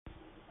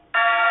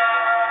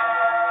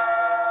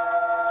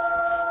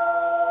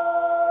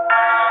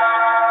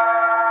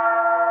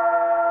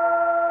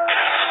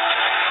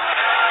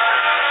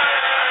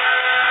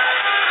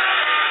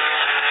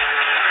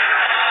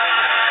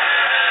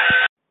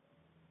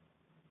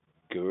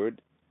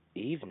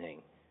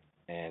evening,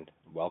 and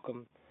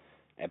welcome,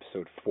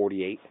 episode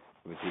 48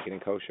 of the Deacon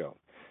and Co. Show.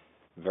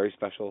 Very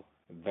special,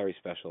 very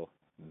special,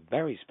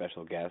 very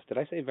special guest. Did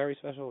I say very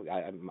special?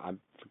 I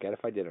forget if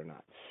I did or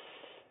not.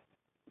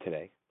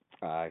 Today,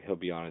 he'll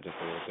be on in just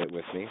a little bit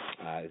with me.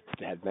 I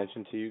had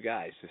mentioned to you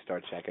guys to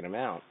start checking him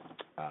out.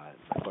 My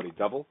buddy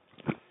Double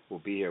will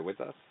be here with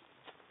us,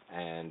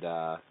 and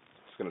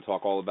he's going to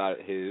talk all about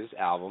his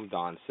album,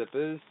 Don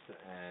Sippas,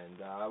 and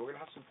we're going to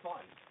have some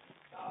fun.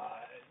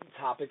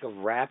 Topic of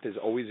rap is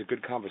always a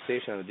good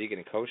conversation on the Deacon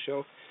and Co.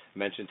 Show. I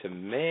mentioned to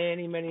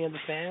many of the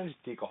fans,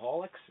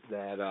 Deacaholics,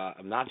 that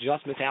I'm not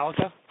just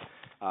Metallica.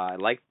 I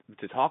like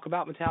to talk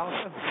about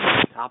Metallica.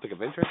 It's a topic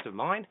of interest of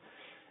mine.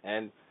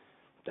 And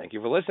thank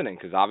you for listening,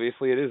 because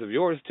obviously it is of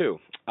yours, too.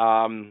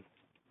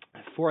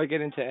 Before I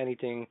get into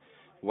anything,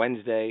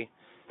 Wednesday,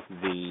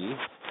 the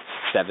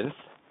 7th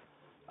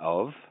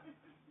of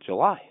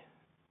July,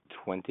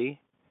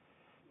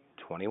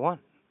 2021.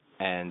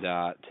 And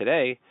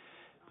today,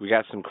 we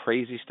got some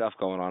crazy stuff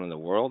going on in the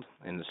world,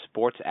 in the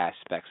sports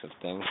aspects of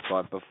things.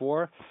 But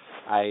before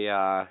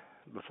I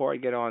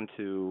get on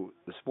to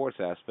the sports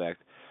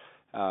aspect,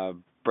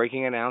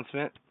 breaking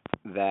announcement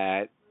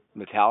that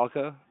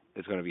Metallica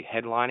is going to be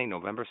headlining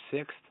November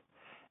 6th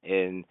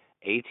in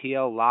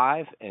ATL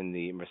Live in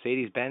the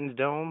Mercedes-Benz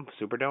Dome,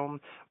 Superdome,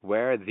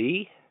 where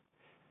the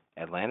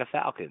Atlanta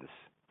Falcons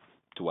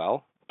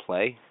dwell,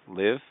 play,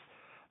 live.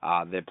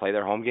 They play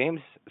their home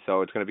games,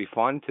 so it's going to be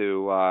fun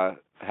to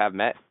have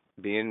Met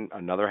being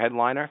another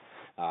headliner.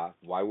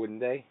 Why wouldn't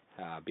they?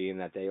 Being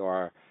that they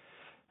are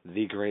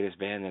the greatest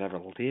band that ever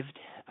lived,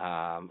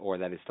 or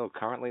that is still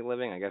currently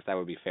living. I guess that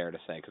would be fair to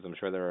say, because I'm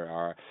sure there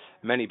are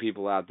many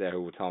people out there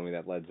who will tell me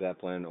that Led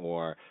Zeppelin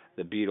or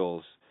the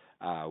Beatles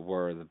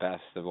were the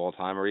best of all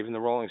time, or even the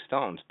Rolling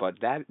Stones. But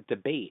that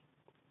debate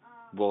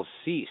will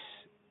cease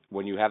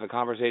when you have a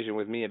conversation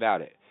with me about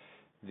it.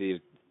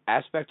 The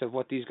aspect of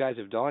what these guys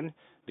have done,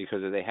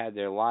 because they had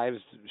their lives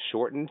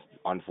shortened,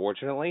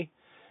 unfortunately,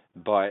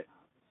 but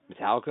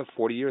Metallica,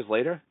 40 years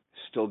later,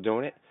 still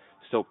doing it,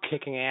 still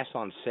kicking ass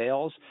on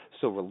sales,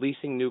 still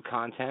releasing new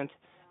content,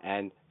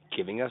 and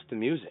giving us the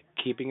music,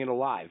 keeping it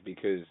alive,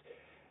 because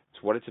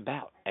it's what it's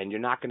about. And you're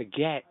not going to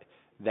get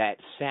that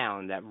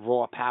sound, that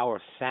raw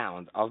power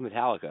sound of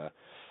Metallica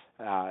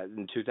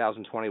in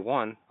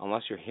 2021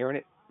 unless you're hearing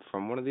it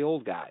from one of the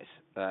old guys,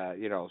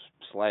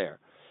 Slayer,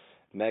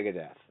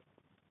 Megadeth.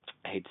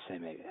 I hate to say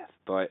Megadeth,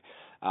 but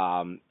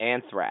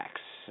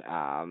Anthrax,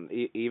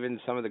 even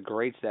some of the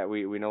greats that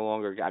we no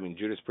longer,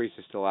 Judas Priest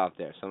is still out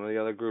there. Some of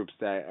the other groups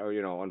that are,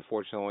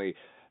 unfortunately,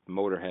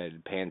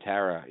 Motorhead,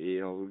 Pantera,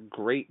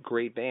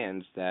 great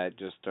bands that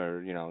just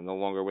are, no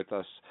longer with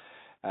us,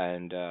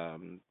 and,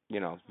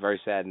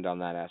 very saddened on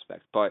that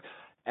aspect. But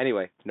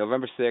anyway,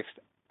 November 6th,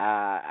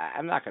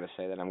 I'm not going to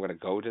say that I'm going to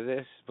go to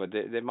this, but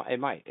it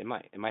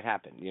might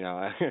happen.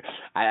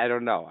 I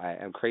don't know.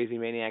 I'm a crazy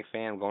maniac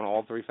fan. I'm going to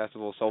all three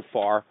festivals so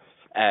far,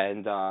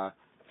 and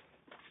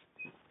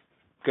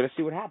going to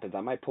see what happens.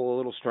 I might pull a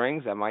little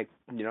strings. I might,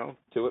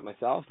 do it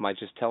myself. Might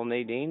just tell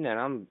Nadine that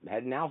I'm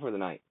heading out for the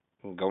night.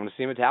 I'm going to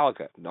see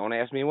Metallica. Don't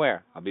ask me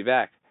where. I'll be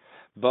back.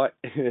 But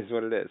it is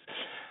what it is.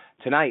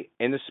 Tonight,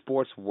 in the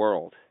sports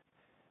world,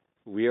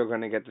 we are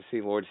going to get to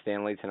see Lord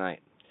Stanley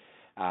tonight.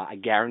 I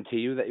guarantee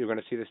you that you're going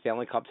to see the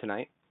Stanley Cup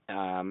tonight.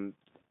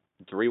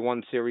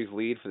 3-1 series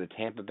lead for the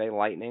Tampa Bay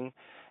Lightning.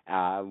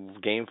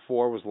 Game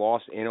 4 was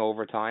lost in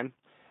overtime,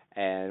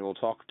 and we'll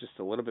talk just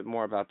a little bit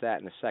more about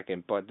that in a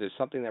second. But there's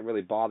something that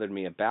really bothered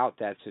me about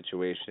that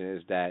situation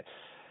is that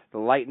the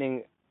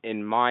Lightning,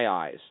 in my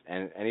eyes,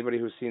 and anybody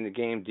who's seen the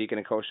game,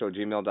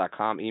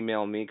 deaconandcoshow@gmail.com,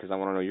 email me because I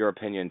want to know your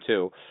opinion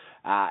too.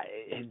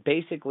 It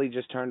basically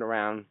just turned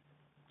around,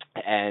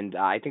 and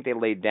I think they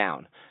laid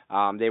down.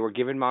 They were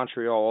giving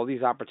Montreal all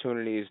these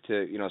opportunities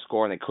to,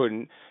 score, and they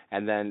couldn't.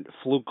 And then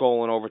fluke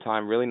goal in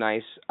overtime, really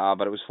nice,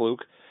 but it was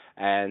fluke.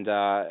 And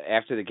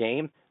after the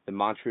game, the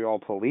Montreal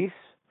police,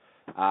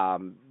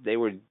 they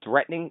were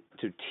threatening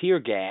to tear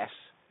gas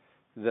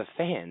the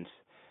fans,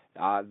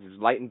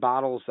 lighting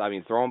bottles,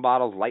 throwing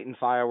bottles, lighting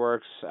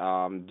fireworks,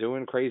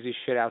 doing crazy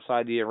shit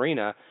outside the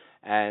arena.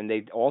 And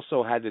they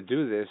also had to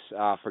do this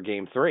for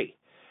Game 3.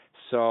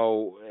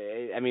 So,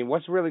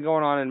 what's really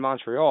going on in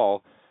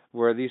Montreal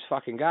where these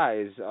fucking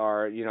guys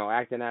are,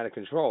 acting out of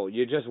control?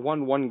 You just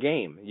won one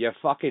game. You're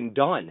fucking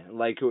done.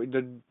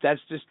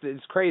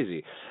 It's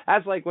crazy.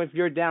 That's like if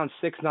you're down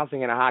 6-0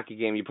 in a hockey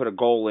game, you put a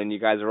goal in, you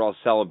guys are all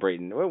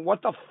celebrating.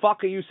 What the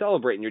fuck are you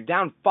celebrating? You're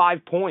down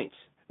 5 points.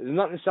 There's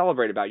nothing to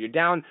celebrate about. You're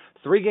down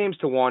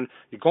 3-1.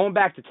 You're going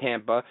back to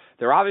Tampa.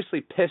 They're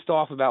obviously pissed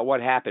off about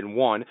what happened,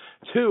 1.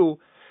 2,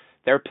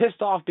 they're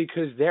pissed off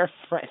because their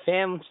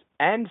fans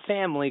and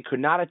family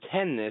could not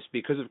attend this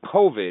because of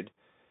COVID,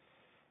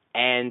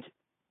 and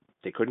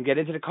they couldn't get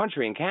into the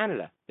country in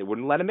Canada. They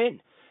wouldn't let them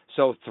in.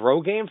 So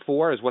throw Game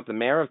 4 is what the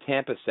mayor of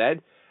Tampa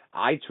said.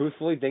 I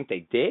truthfully think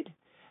they did,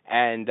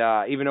 And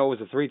even though it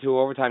was a 3-2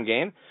 overtime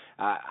game,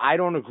 I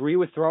don't agree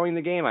with throwing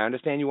the game. I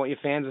understand you want your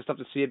fans and stuff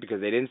to see it because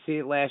they didn't see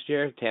it last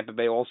year. Tampa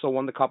Bay also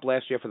won the Cup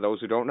last year, for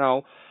those who don't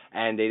know,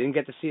 and they didn't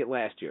get to see it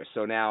last year.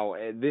 So now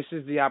this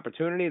is the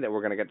opportunity that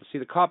we're going to get to see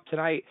the Cup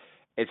tonight.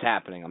 It's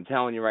happening. I'm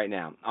telling you right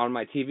now. On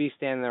my TV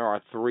stand, there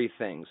are 3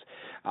 things.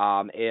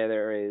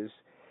 There is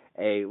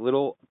a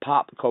little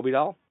pop Kobe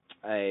doll,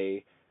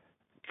 a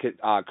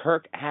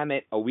Kirk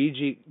Hammett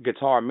Ouija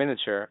guitar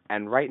miniature,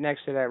 and right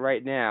next to that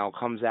right now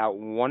comes out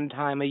one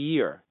time a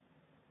year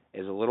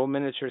is a little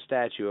miniature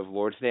statue of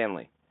Lord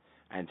Stanley.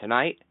 And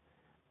tonight,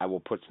 I will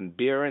put some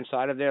beer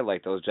inside of there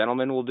like those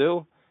gentlemen will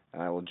do,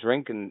 and I will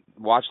drink and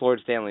watch Lord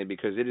Stanley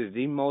because it is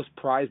the most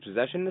prized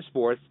possession in the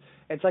sports.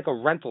 It's like a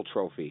rental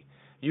trophy.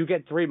 You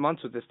get 3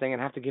 months with this thing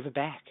and have to give it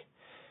back.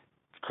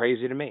 It's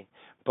crazy to me.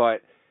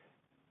 But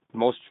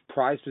most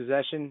prized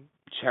possession,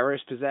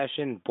 cherished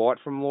possession, bought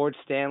from Lord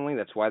Stanley.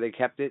 That's why they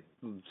kept it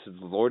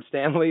Lord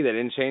Stanley. They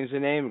didn't change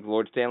the name.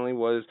 Lord Stanley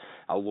was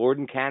a lord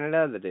in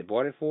Canada that they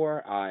bought it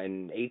for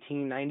in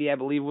 1890, I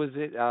believe was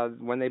it,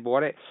 when they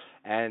bought it.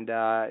 And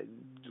it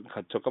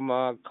took them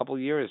a couple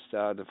of years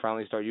to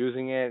finally start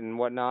using it and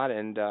whatnot.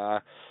 And,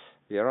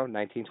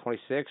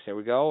 1926, here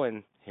we go.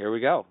 And here we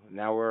go.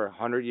 Now we're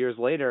 100 years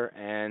later.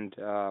 And,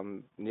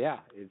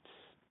 it's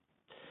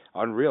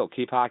unreal.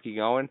 Keep hockey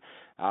going.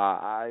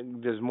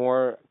 There's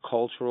more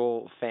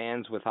cultural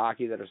fans with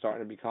hockey that are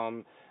starting to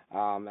become,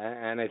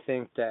 and I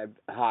think that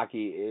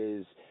hockey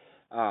is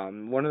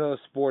one of those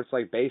sports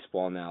like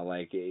baseball now.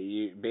 Like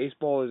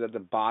baseball is at the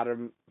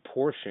bottom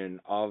portion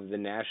of the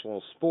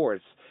national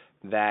sports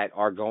that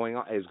are going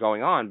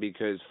on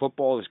because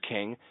football is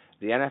king.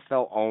 The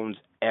NFL owns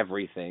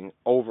everything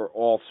over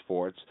all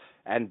sports,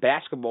 and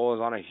basketball is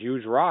on a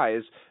huge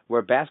rise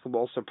where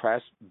basketball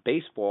surpassed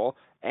baseball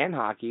and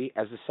hockey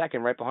as the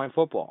second right behind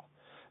football.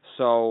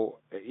 So,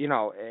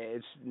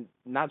 it's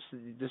not.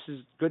 This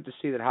is good to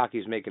see that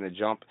hockey's making a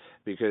jump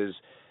because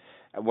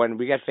when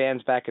we get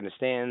fans back in the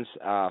stands,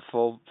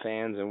 full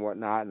fans and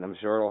whatnot, and I'm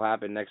sure it'll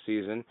happen next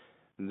season,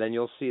 then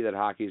you'll see that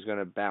hockey's going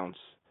to bounce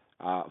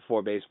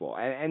for baseball.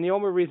 And the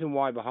only reason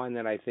why behind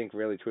that, I think,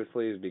 really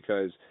truthfully, is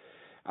because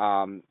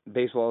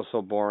baseball is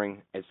so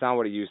boring. It's not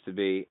what it used to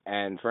be.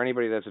 And for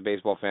anybody that's a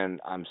baseball fan,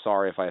 I'm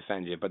sorry if I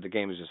offend you, but the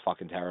game is just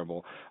fucking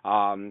terrible.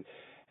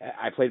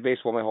 I played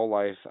baseball my whole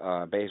life.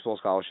 Baseball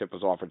scholarship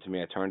was offered to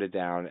me. I turned it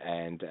down,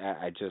 and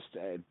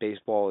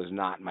baseball is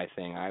not my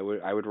thing. I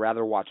would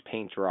rather watch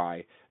paint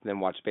dry than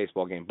watch a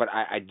baseball game. But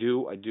I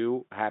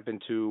do happen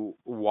to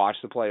watch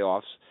the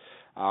playoffs.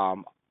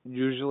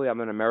 Usually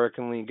I'm an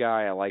American League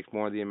guy. I like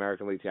more of the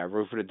American League team. I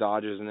root for the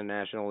Dodgers in the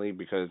National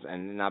League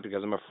and not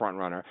because I'm a front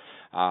runner,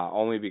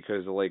 only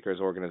because the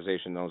Lakers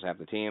organization knows half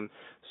the team.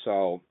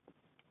 So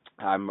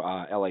I'm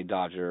LA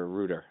Dodger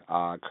rooter.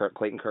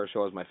 Clayton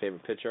Kershaw is my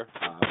favorite pitcher.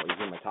 He's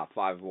in my top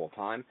 5 of all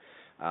time.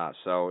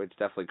 So it's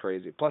definitely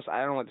crazy. Plus,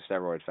 I don't like the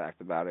steroid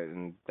fact about it,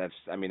 and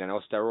I know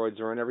steroids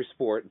are in every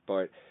sport,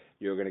 but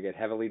you're going to get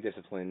heavily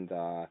disciplined,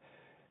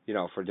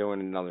 for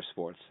doing in other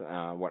sports,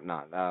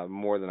 whatnot,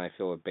 more than I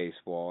feel with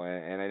baseball.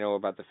 And I know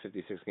about the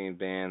 56-game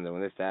ban,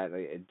 and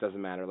it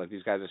doesn't matter. Like,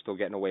 these guys are still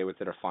getting away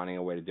with it or finding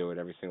a way to do it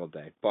every single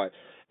day. But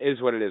it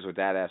is what it is with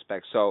that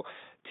aspect. So,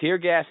 tear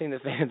gassing the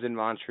fans in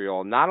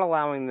Montreal, not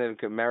allowing the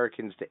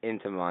Americans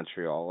into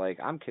Montreal. Like,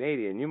 I'm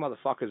Canadian. You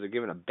motherfuckers are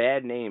giving a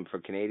bad name for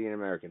Canadian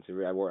Americans.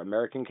 We're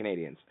American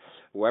Canadians,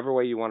 whoever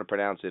way you want to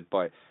pronounce it.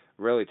 But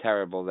really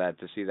terrible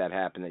to see that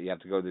happen, that you have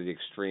to go to the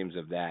extremes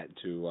of that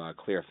to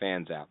clear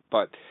fans out.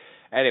 But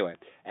anyway,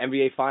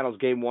 NBA Finals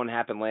Game 1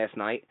 happened last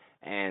night,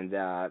 and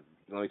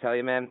let me tell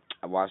you, man,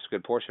 I watched a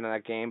good portion of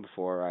that game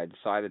before I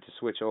decided to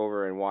switch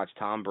over and watch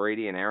Tom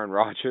Brady and Aaron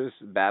Rodgers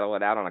battle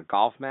it out on a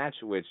golf match,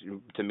 which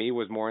to me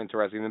was more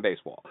interesting than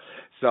baseball.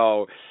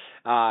 So,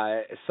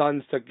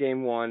 Suns took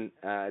Game 1.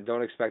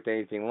 Don't expect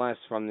anything less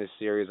from this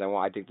series.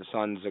 I think the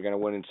Suns are going to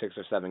win in 6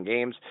 or 7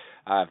 games.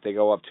 If they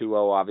go up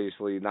 2-0,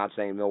 obviously, not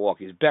saying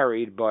Milwaukee's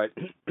buried, but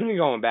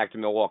going back to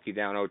Milwaukee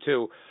down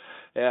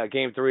 0-2,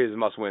 Game 3 is a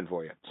must-win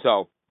for you.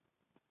 So,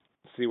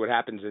 see what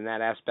happens in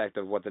that aspect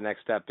of what the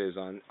next step is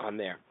on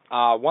there.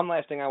 One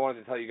last thing I wanted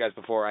to tell you guys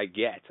before I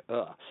get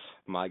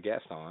my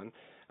guest on.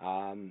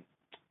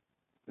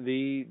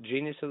 The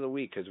Genius of the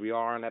Week, because we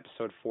are on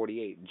episode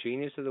 48.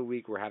 Genius of the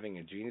Week, we're having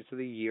a Genius of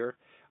the Year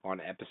on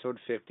episode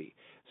 50.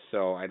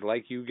 So I'd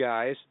like you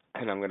guys,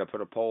 and I'm going to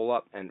put a poll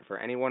up, and for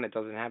anyone that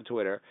doesn't have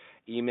Twitter,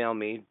 email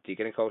me,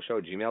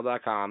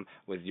 deaconandcoshow@gmail.com,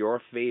 with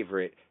your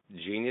favorite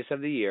Genius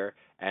of the Year,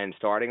 and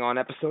starting on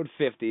episode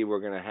 50,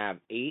 we're going to have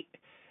 8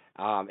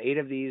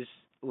 of these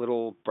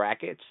little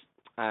brackets,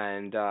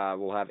 and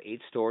we'll have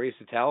 8 stories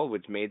to tell,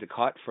 which made the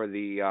cut for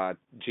the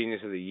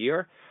Genius of the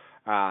Year,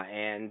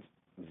 and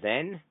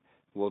then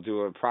we'll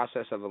do a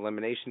process of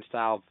elimination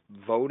style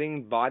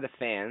voting by the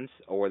fans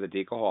or the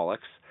Deacaholics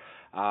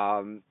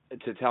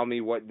to tell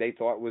me what they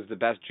thought was the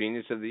best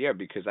Genius of the Year,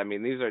 because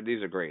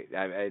these are great.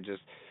 I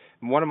just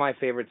one of my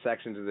favorite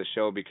sections of the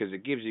show because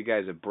it gives you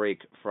guys a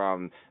break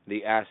from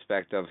the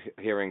aspect of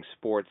hearing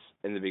sports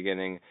in the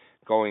beginning,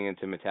 going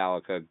into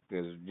Metallica,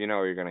 because you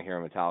know you're going to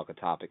hear a Metallica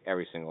topic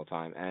every single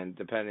time, and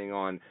depending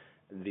on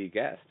the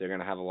guest, they're going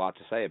to have a lot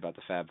to say about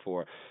the Fab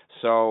Four.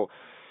 So,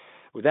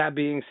 with that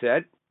being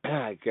said,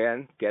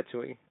 again, get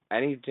to it.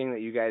 Anything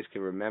that you guys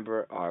can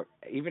remember, or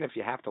even if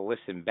you have to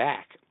listen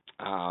back,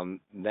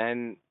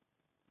 then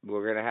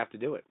we're going to have to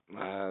do it.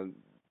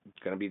 It's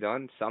going to be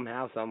done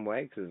somehow, some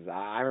way, because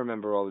I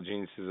remember all the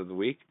geniuses of the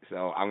week,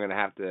 so I'm going to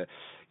have to,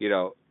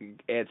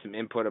 add some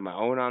input of my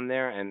own on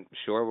there, and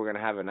sure, we're going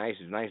to have a nice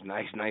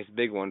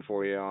big one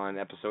for you on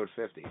episode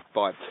 50.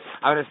 But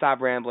I'm going to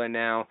stop rambling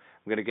now.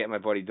 I'm going to get my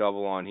buddy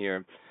Double on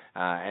here,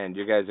 and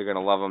you guys are going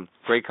to love him.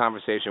 Great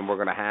conversation we're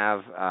going to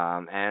have,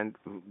 and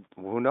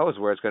who knows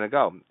where it's going to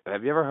go.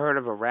 Have you ever heard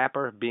of a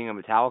rapper being a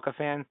Metallica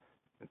fan?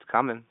 It's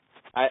coming.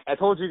 I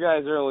told you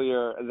guys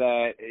earlier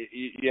that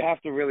you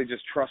have to really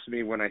just trust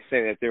me when I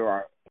say that there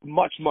are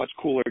much, much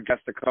cooler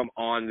guests to come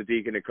on the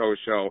Deacon and Co.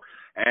 show.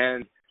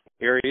 And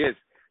here he is.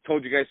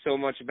 Told you guys so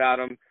much about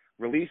him.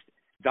 Released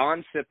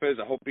Don Sippers.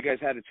 I hope you guys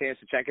had a chance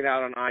to check it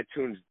out on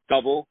iTunes.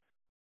 Double.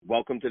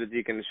 Welcome to the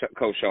Deacon and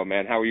Co. show,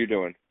 man. How are you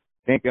doing?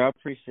 Thank you. I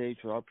appreciate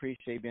you. I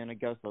appreciate being a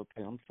guest up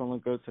here. I'm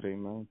feeling good today,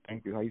 man.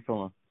 Thank you. How you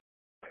feeling?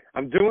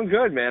 I'm doing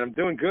good, man. I'm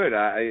doing good.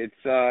 It's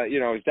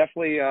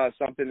definitely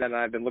something that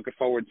I've been looking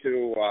forward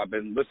to. I've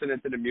been listening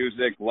to the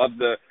music, love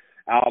the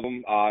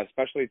album,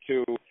 especially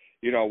to,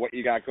 what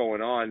you got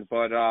going on.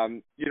 But, how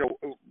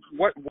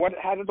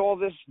did all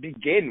this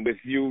begin with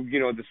you,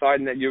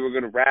 deciding that you were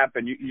going to rap,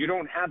 and you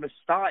don't have a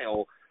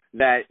style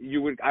that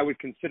I would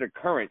consider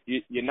current.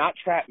 You're not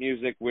trap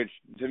music, which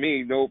to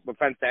me, no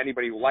offense to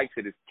anybody who likes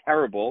it, is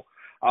terrible.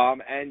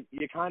 And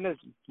you kind of,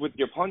 with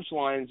your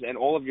punchlines and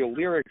all of your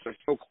lyrics are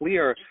so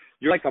clear,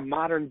 you're like a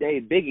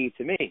modern-day Biggie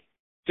to me.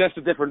 Just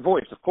a different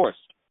voice, of course.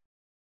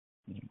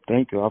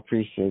 Thank you. I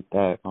appreciate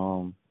that.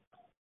 To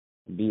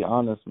be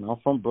honest, man, I'm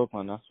from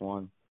Brooklyn. That's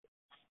one.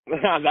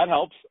 That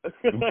helps.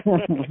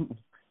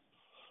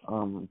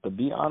 To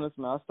be honest,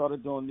 man, I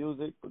started doing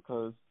music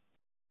because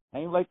I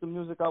ain't like the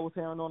music I was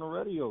hearing on the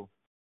radio.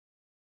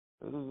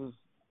 It was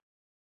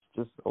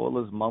just all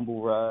this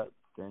mumble rap.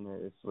 Then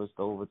it switched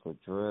over to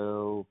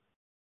drill.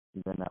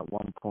 And then at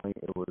one point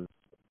it was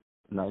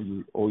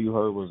all you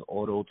heard was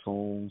auto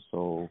tune.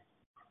 So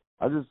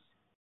I just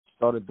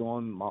started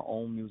doing my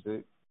own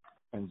music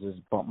and just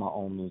bump my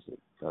own music.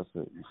 That's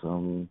it. You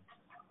feel me?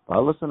 But I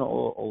listen to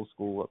all old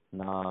school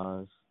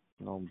Nas,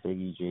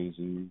 Biggie,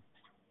 Jay-Z,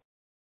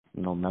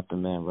 Method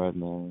Man,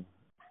 Redman,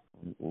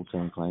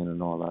 Wu-Tang Clan,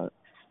 and all that.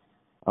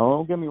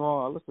 Don't get me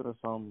wrong. I listen to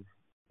some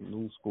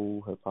new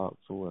school hip hop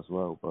too as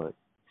well, but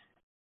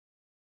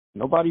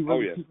nobody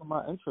really keeping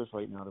my interest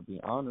right now, to be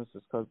honest.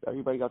 It's because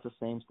everybody got the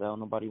same style.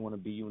 Nobody want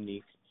to be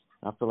unique.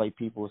 I feel like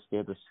people are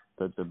scared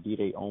to be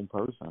their own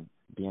person,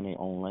 be in their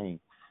own lane.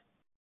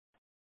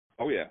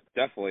 Oh, yeah,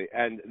 definitely.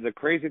 And the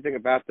crazy thing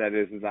about that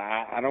is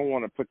I don't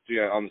want to put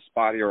you on the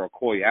spot here or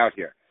call you out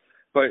here,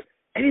 but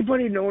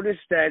anybody notice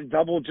that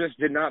Double just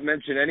did not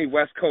mention any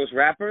West Coast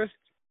rappers?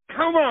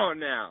 Come on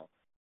now.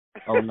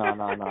 Oh, no.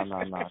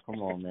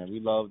 Come on, man.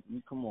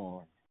 Come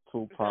on.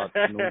 Tupac,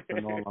 Snoop,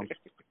 and all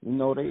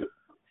them.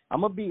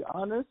 I'm going to be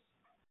honest,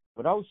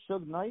 without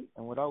Suge Knight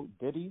and without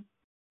Diddy,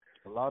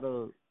 a lot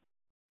of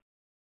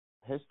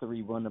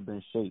history wouldn't have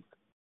been shaped.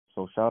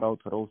 So shout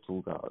out to those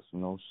two guys.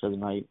 Suge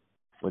Knight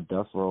with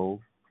Death Row,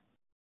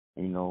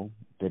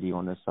 Diddy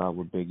on this side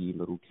with Biggie,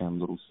 Little Kim,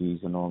 Little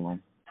C's, and all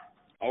them.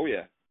 Oh,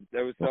 yeah.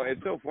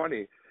 It's so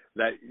funny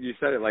that you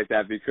said it like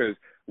that because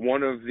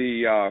one of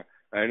the,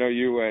 I know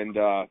you and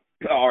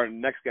our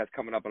next guest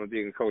coming up on the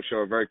Deacon Co. show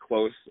are very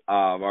close,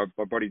 our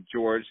buddy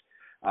George.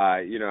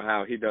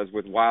 How he does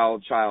with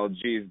Wild Child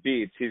G's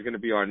beats. He's going to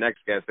be our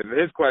next guest. And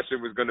his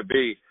question was going to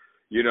be,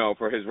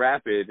 for his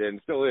rapid,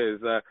 and still is,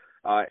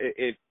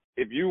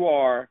 if you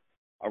are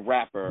a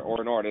rapper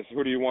or an artist,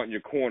 who do you want in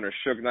your corner,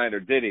 Suge Knight or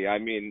Diddy? I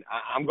mean,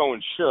 I'm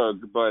going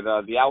Suge, but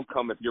the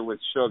outcome if you're with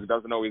Suge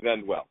doesn't always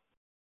end well.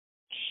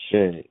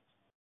 Shit.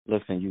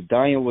 Listen, you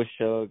dying with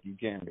Suge, you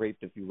getting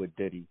raped if you with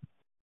Diddy.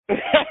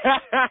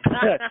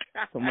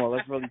 Come on,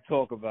 let's really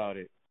talk about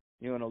it.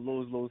 You're in a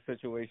lose-lose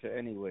situation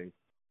anyway.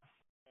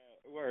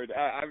 Word.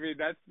 I mean,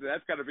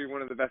 that's got to be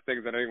one of the best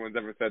things that anyone's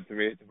ever said to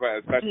me,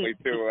 especially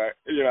to,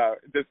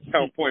 just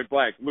point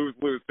blank,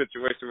 lose-lose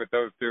situation with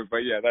those two. But,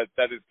 yeah,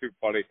 that is too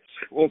funny.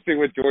 We'll see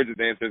what George's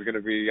answer is going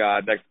to be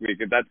next week,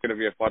 and that's going to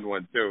be a fun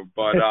one, too.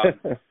 But,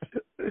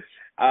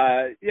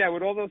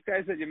 with all those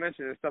guys that you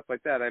mentioned and stuff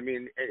like that, I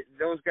mean,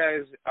 those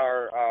guys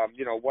are,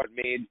 what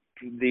made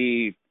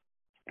the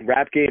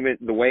rap game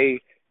the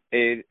way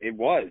it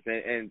was,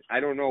 and I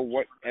don't know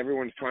what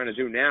everyone's trying to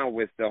do now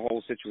with the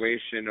whole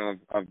situation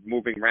of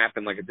moving rap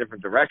in like a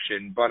different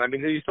direction. But I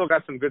mean, you still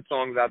got some good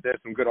songs out there,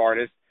 some good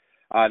artists.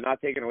 Not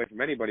taken away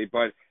from anybody,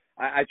 but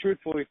I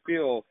truthfully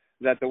feel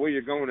that the way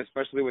you're going,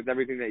 especially with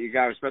everything that you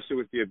got, especially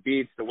with your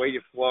beats, the way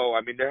you flow.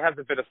 I mean, there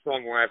hasn't been a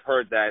song where I've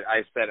heard that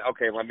I said,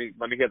 okay, let me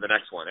hear the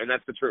next one, and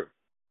that's the truth.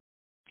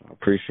 I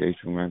appreciate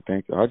you, man.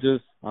 Thank you. I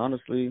just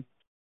honestly,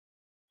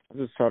 I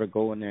just try to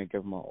go in there and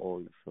give my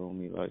all. You feel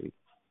me? Like,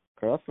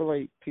 cause I feel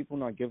like people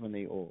not giving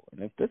they all,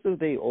 and if this is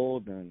they all,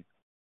 then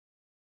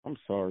I'm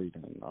sorry.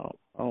 Then I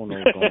don't know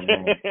what's going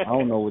on. I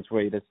don't know which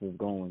way this is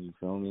going. You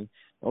feel me?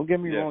 Don't get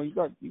me Yeah.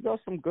 wrong. You got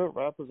some good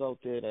rappers out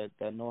there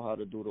that know how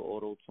to do the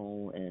auto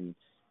tune and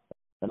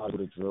know how to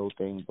do the drill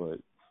thing, but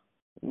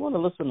you want to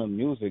listen to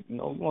music. You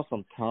know, you want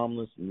some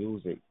timeless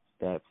music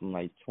that from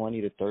like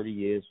 20 to 30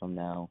 years from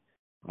now,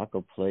 I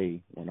could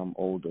play when I'm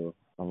older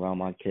around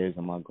my kids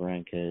and my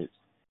grandkids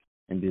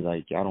and be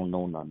like, I don't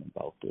know nothing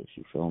about this.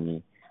 You feel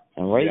me?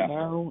 And right Yeah.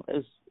 now,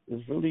 it's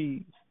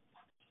really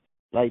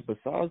like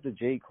besides the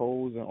J.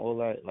 Cole's and all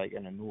that, like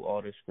and the new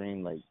artist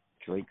stream, like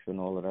Drake's and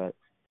all of that,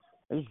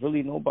 there's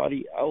really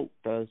nobody out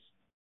that's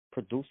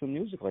producing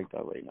music like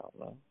that right now,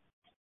 man.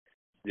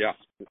 Yeah,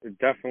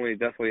 definitely,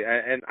 definitely,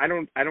 and I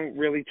don't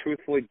really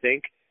truthfully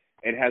think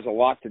it has a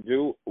lot to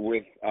do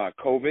with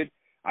COVID.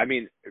 I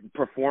mean,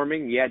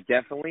 performing, yeah,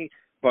 definitely,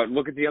 but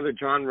look at the other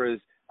genres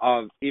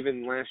of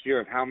even last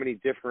year of how many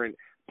different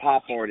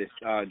pop artists,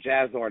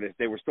 jazz artists,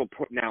 they were still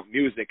putting out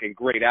music and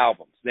great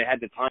albums. They had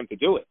the time to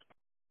do it.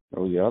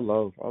 Oh yeah, I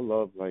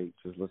love like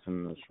just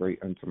listening to straight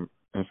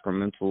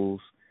instrumentals,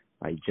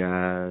 like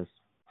jazz,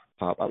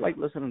 pop. I like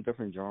listening to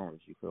different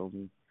genres. You feel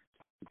me?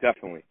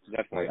 Definitely, Like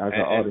definitely, as an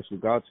and artist, you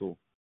got to.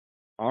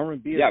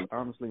 R&B is yeah,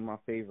 honestly my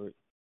favorite.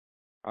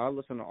 I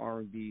listen to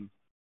R&B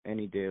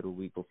any day of the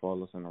week before I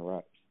listen to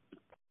rap,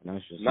 and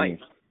that's just nice. me,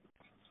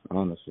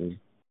 honestly.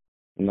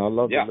 You know, I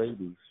love the Yeah,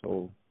 ladies,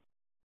 so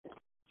you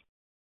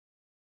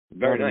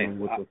very gotta nice.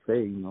 know what to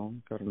say. You know,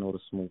 you gotta know the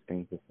smooth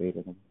things to say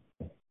to them.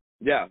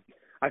 Yeah,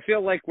 I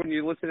feel like when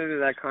you listen into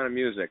that kind of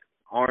music,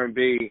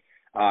 R&B,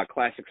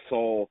 classic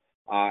soul,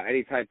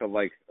 any type of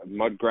like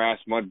mudgrass,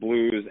 mud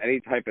blues, any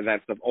type of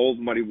that stuff, old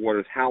Muddy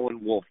Waters,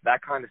 Howlin' Wolf,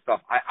 that kind of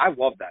stuff. I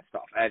love that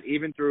stuff. And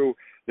even through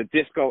the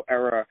disco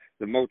era,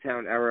 the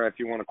Motown era, if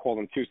you want to call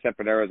them two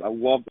separate eras, I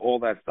loved all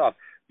that stuff.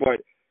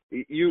 But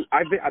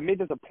I made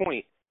this a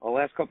point the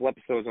last couple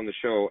episodes on the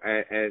show,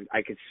 and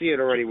I could see it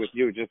already with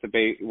you, just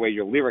the way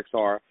your lyrics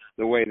are,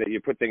 the way that you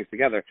put things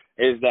together,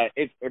 is that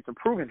it's a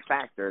proven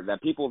factor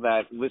that people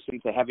that listen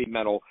to heavy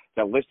metal,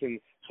 that listen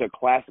to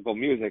classical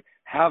music,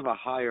 have a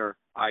higher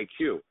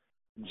IQ.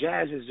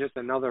 Jazz is just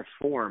another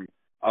form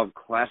of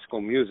classical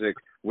music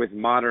with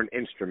modern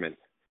instruments.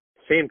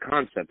 Same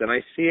concept, and I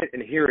see it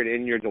and hear it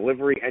in your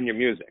delivery and your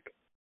music.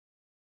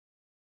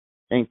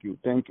 Thank you.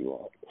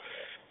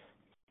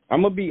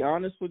 I'm gonna be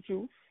honest with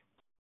you.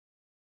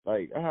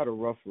 Like I had a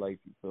rough life,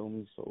 you feel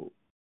me? So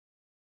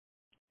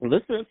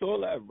listening to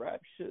all that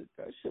rap shit,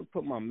 that shit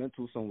put my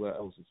mental somewhere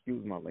else.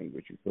 Excuse my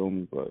language, you feel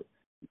me? But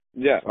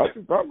Yeah,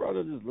 I'd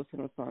rather just listen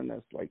to something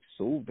that's like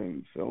soothing,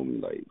 you feel me?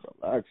 Like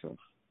relaxing.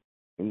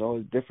 You know,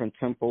 different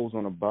tempos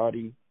on the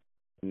body,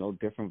 you know,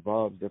 different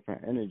vibes,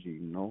 different energy,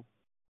 you know?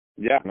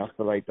 yeah, And I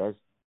feel like that's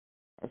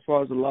why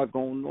there's a lot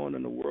going on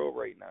in the world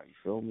right now, you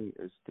feel me?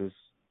 It's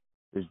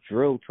this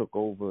drill took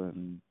over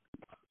and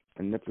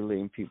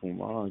manipulating people's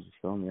minds, you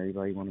feel me?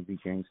 Everybody wanna be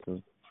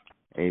gangster.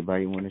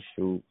 Everybody wanna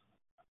shoot.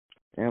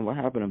 And what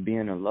happened to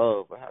being in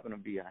love? What happened to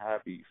being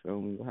happy, you feel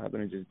me? What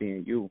happened to just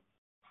being you?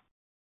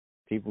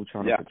 People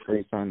trying to yeah,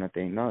 portray something that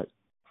they not.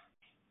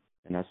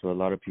 And that's where a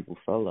lot of people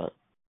fell at.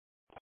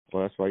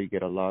 Well, that's why you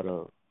get a lot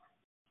of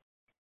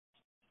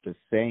the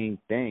same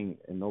thing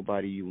and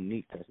nobody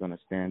unique that's going to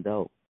stand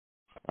out.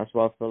 That's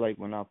why I feel like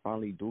when I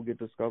finally do get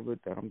discovered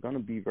that I'm going to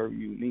be very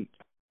unique.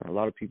 And a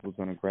lot of people's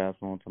going to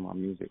grasp onto my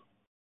music.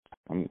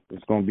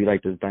 It's going to be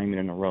like this diamond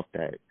in the rough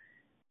that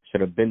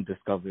should have been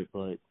discovered,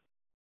 but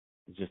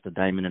it's just a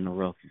diamond in the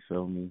rough, you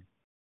feel me?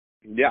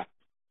 yeah.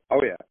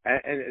 Oh yeah,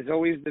 and it's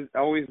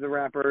always the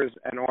rappers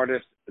and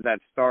artists that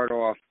start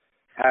off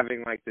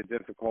having like the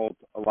difficult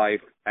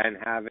life and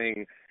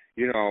having,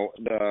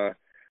 the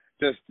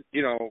just,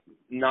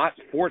 not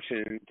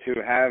fortunate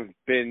to have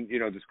been,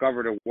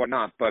 discovered or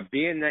whatnot. But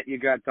being that you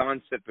got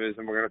Don Sippers,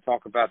 and we're going to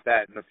talk about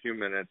that in a few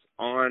minutes,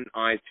 on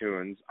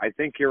iTunes, I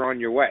think you're on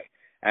your way.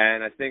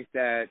 And I think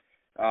that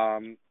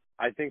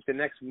the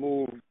next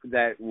move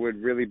that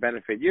would really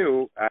benefit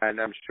you, and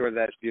I'm sure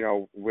that,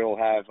 we'll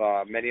have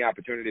many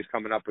opportunities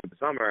coming up with the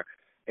summer,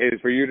 is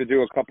for you to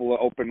do a couple of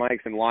open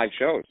mics and live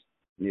shows.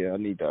 Yeah, I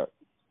need that.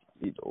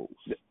 I need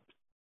those.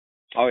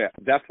 Oh, yeah,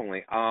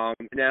 definitely.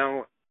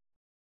 Now,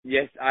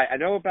 yes, I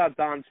know about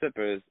Don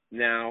Sippers.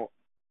 Now,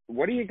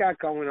 what do you got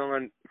going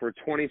on for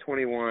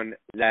 2021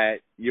 that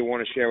you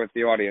want to share with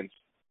the audience?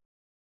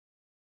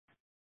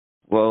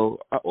 Well,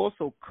 I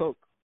also cook.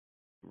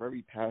 I'm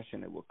very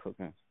passionate with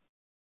cooking.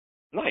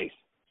 Nice.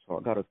 So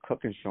I got a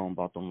cooking show I'm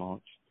about to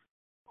launch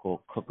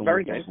called Cooking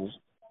Very with nice.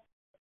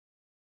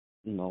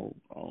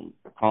 Devil.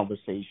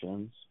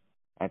 Conversations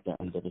at the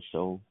end of the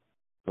show,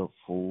 good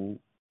food,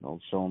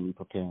 showing me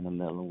preparing a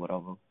meal or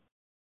whatever.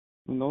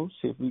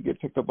 See if we get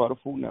picked up by the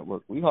Food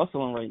Network. We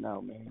hustling right now,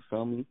 man. You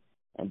feel me?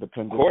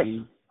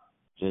 Independently,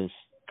 just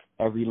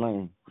every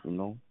lane,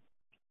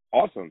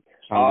 Awesome.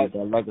 Trying to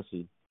leave that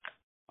legacy.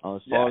 As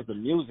Yeah. far as the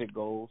music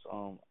goes,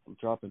 I'm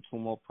dropping 2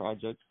 more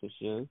projects this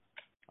year.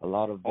 A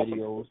lot of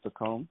videos to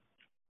come.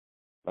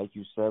 like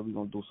you said, we're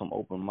gonna do some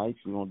open mics.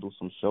 We're gonna do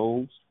some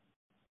shows.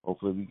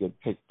 Hopefully, we get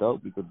picked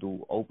up. We could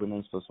do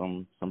openings for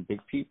some big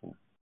people.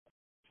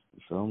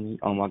 You feel me?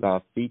 I got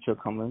a feature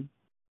coming.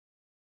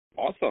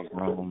 Awesome.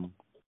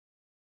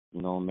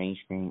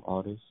 Mainstream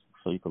artists.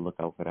 So you can look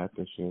out for that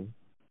this year.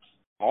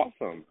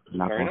 Awesome.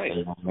 Not Very gonna nice.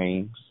 say no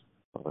names.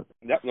 But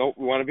Yep. No,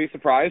 we want to be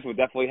surprised. We'll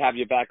definitely have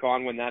you back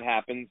on when that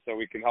happens, so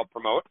we can help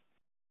promote.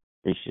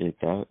 appreciate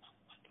that.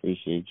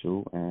 Appreciate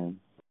you. And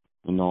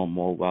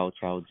more Wild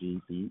Child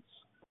G beats,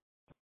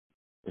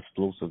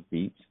 explosive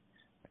beats.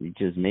 You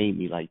just made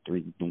me like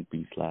 3 new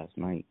beats last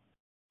night.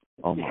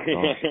 Oh my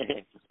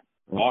god!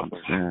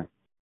 Awesome.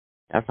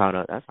 That's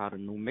how the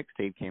new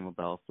mixtape came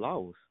about.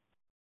 Flowers.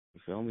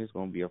 You feel me? It's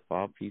gonna be a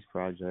 5-piece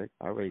project.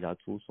 I already got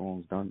 2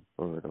 songs done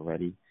for it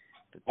already.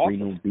 The 3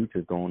 new beats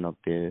is going up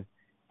there,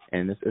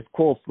 and it's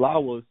called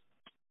Flowers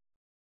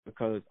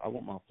because I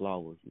want my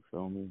flowers. You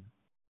feel me?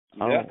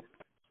 Yeah.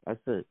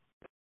 That's it.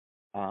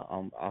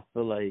 I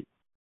feel like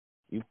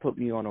you put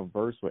me on a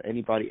verse with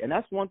anybody, and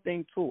that's one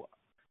thing too.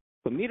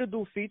 For me to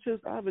do features,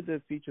 I haven't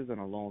did features in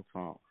a long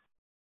time.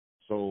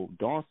 So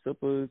Dawn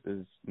Sippers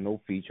is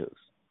no features.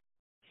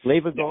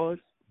 Flavor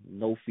Guards,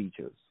 no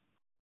features.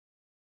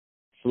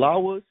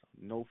 Flowers,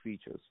 no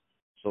features.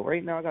 So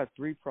right now I got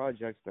 3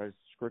 projects that's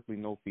strictly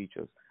no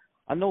features.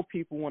 I know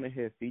people want to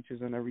hear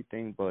features and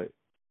everything, but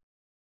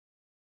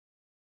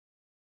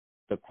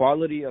the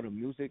quality of the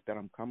music that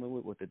I'm coming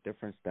with the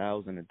different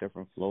styles and the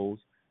different flows,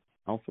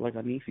 I don't feel like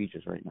I need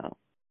features right now.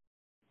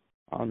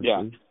 Honestly.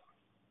 Yeah.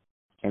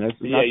 And it's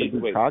not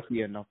to be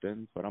cocky or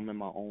nothing, but I'm in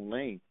my own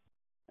lane,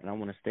 and I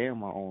want to stay in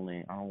my own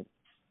lane. I don't.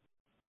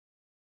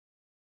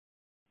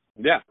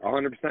 Yeah,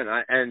 100%.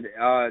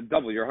 And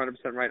Double, you're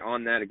 100% right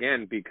on that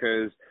again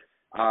because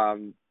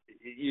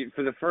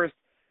for the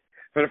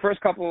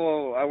first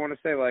couple, I want to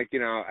say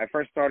I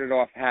first started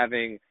off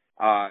having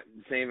the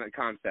same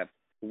concept,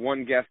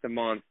 1 guest a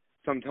month.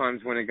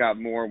 Sometimes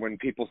when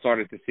people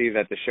started to see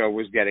that the show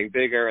was getting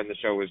bigger and the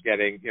show was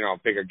getting,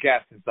 bigger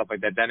guests and stuff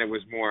like that, then it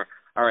was more,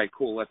 all right,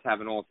 cool, let's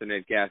have an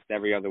alternate guest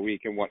every other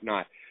week and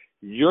whatnot.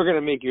 You're going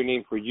to make your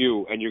name for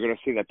you, and you're going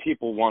to see that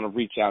people want to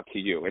reach out to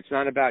you. It's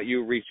not about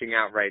you reaching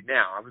out right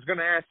now. I was going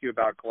to ask you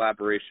about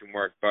collaboration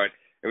work, but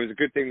it was a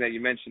good thing that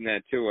you mentioned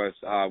that to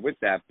us with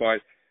that.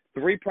 But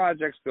 3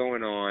 projects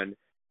going on.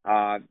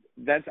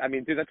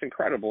 That's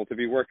incredible to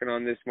be working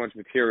on this much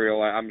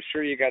material. I'm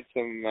sure you got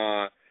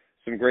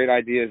some great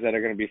ideas that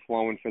are going to be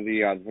flowing for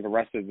the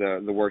rest of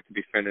the work to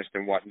be finished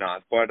and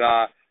whatnot. But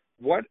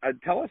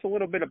tell us a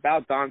little bit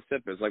about Don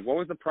Sippers. Like, what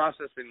was the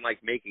process in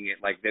making it?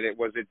 Like,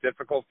 was it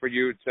difficult for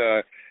you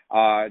to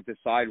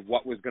decide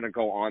what was going to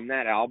go on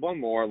that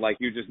album, or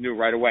you just knew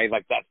right away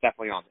that's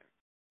definitely on there?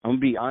 I'm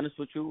gonna be honest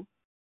with you.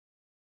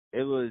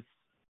 It was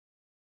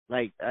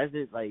as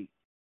it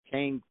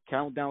came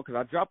countdown because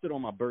I dropped it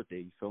on my birthday.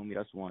 You feel me?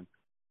 That's one.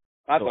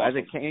 That's so awesome.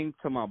 As it came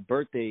to my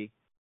birthday,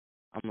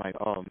 I'm like,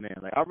 oh man,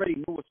 I already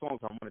knew what songs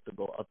I wanted to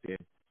go up there,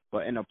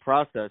 but in the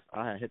process,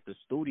 I had hit the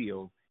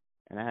studio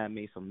and I had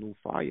made some new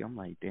fire. I'm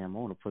like, damn, I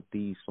want to put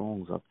these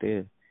songs up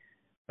there,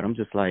 but I'm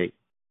just like,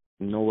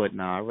 you know what?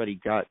 Now I already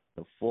got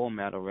the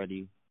format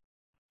already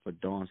for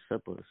Dawn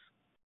Sippers.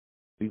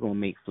 We gonna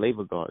make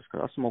Flavor Guards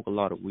because I smoke a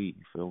lot of weed.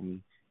 You feel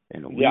me?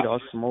 And the weed I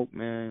smoke,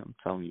 man, I'm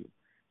telling you,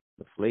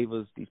 the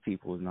flavors these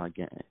people is not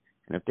getting.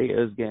 And if they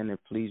is getting it,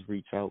 please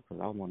reach out because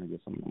I want to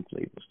get some of them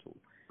flavors too.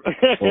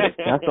 So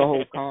that's the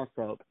whole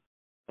concept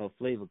of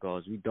Flavor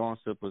Guards. We Dawn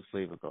Sippers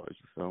Flavor Guards.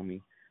 You feel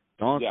me?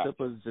 Dawn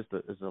Sippers is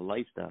just a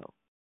lifestyle.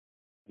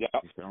 Yeah.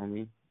 You feel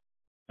me?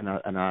 And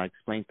I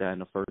explained that in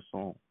the first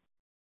song.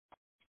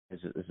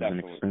 It's an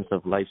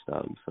expensive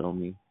lifestyle. You feel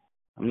me?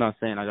 I'm not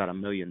saying I got $1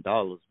 million,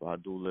 but I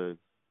do live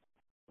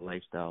a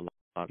lifestyle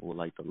I would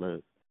like to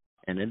live.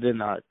 And it did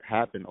not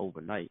happen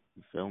overnight.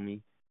 You feel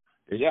me?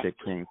 This shit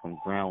came from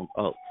ground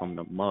up, from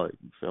the mud.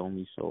 You feel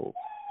me? So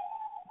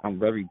I'm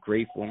very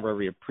grateful. I'm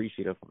very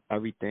appreciative of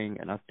everything,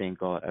 and I thank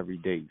God every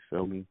day. You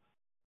feel me?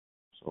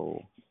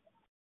 So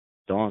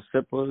Dawn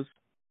Sippers,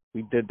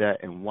 we did that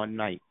in one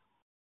night.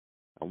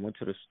 I went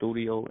to the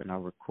studio and I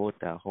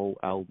recorded that whole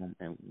album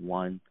in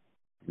one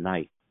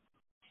night.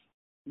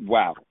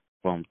 Wow.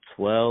 From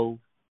 12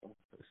 to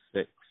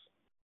 6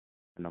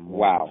 in the morning.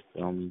 Wow.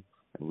 You feel me?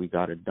 And we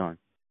got it done.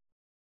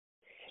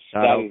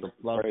 Shout out to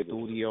Plug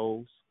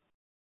Studios.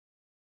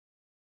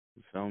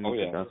 You feel me? Oh,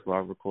 yeah. That's where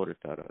I recorded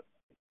that at.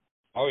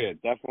 Oh, yeah.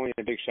 Definitely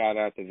a big shout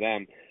out to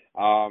them.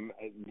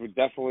 We're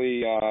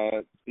definitely,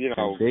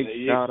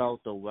 big shout out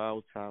to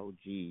Wild Child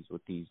G's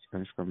with these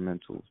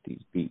instrumentals,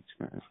 these beats,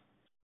 man.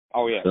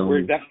 Oh, yeah.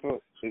 We're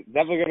definitely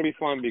going to be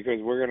fun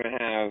because we're going to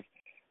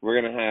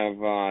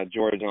have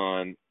George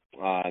on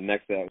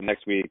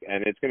next week,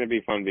 and it's going to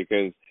be fun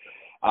because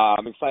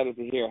I'm excited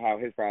to hear how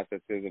his process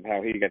is of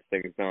how he gets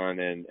things done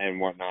and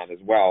whatnot as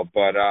well.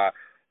 But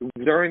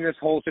during this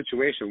whole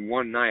situation,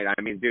 one night,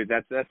 I mean, dude,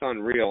 that's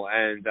unreal.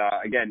 And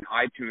again,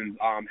 iTunes,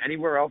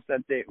 anywhere else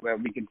where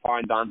we can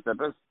find Don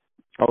Sippers?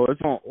 Oh,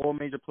 it's on all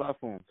major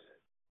platforms.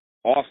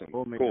 Awesome.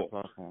 All major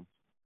platforms.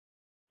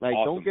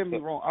 Awesome. Don't get me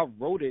wrong, I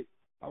wrote it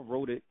I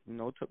wrote it.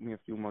 It took me a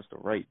few months to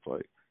write,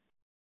 but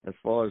as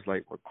far as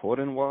like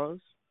recording was,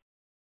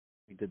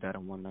 we did that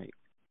in one night.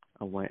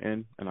 I went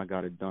in and I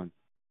got it done.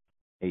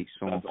 8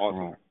 songs That's awesome.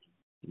 strong.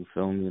 You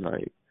feel me?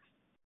 Like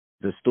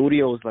the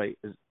studio is like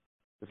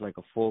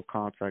a full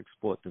contact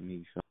sport to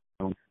me. So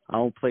I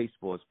don't play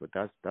sports, but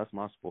that's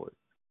my sport,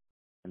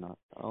 and I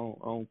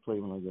don't play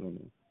when I get in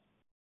there.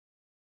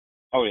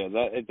 Oh yeah,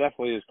 it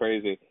definitely is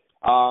crazy.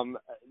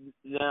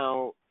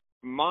 Now,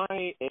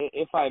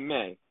 if I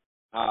may,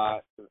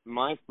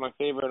 my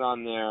favorite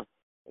on there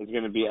is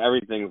going to be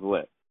Everything's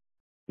Lit.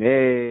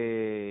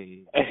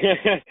 Hey,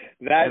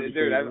 That everything's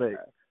dude, lit.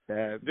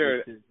 That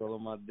dude. bitch is all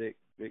on my dick.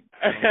 Big.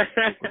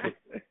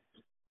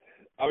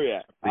 Oh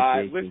yeah.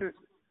 Appreciate you.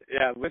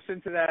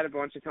 Listen to that a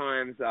bunch of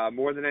times,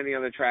 more than any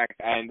other track.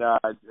 And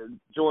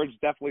George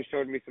definitely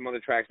showed me some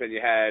other tracks that you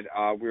had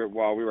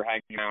while we were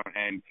hanging out.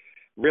 And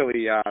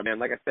really, man,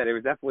 like I said, it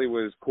definitely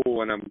was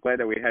cool. And I'm glad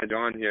that we had you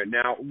on here.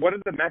 Now, what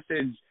is the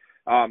message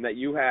that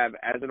you have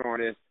as an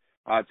artist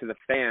to the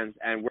fans,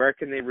 and where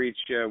can they reach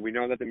you? We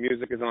know that the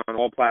music is on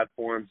all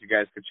platforms. You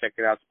guys can check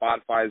it out,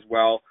 Spotify as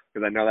well,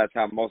 because I know that's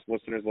how most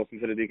listeners listen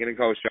to the Deacon and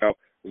Co. show.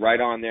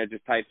 Right on there,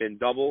 just type in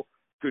double,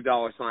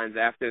 $2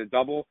 after the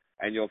double,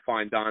 and you'll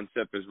find Don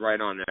Sip is right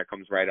on there. It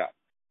comes right up.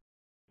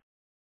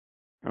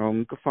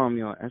 You can find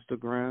me on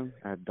Instagram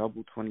at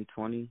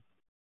double2020.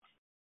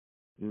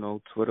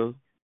 Twitter,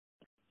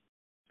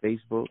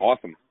 Facebook.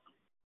 Awesome.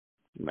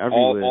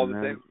 Everywhere, all the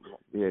man.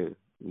 same? Yeah,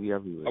 we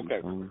everywhere.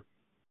 Okay.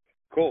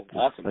 Cool.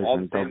 Awesome. All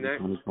the same there?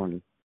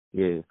 2020.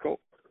 Yeah. Cool.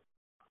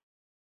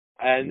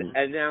 And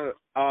now,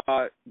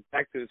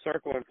 back to the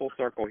circle and full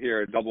circle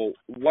here, Double.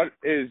 What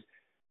is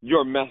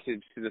your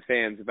message to the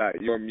fans about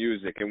your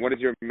music, and what is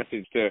your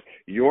message to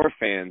your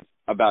fans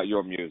about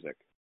your music?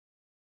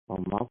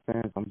 Well, my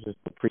fans, I'm just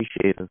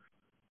appreciative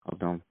of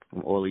them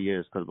from all the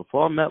years. Because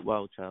before I met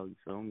Wild Child, you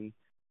feel me,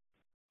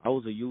 I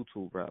was a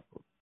YouTube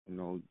rapper,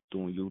 doing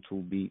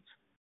YouTube beats.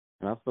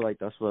 And I feel like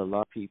that's where a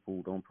lot of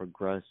people don't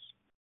progress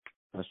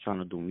that's trying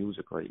to do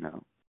music right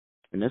now.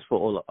 And that's for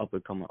all the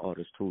up-and-coming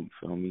artists, too, you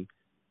feel me?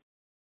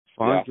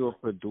 Find your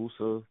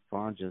producer,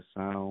 find your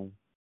sound,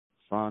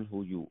 find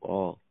who you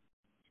are,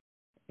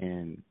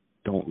 and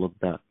don't look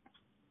back.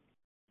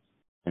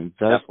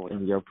 Invest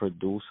in your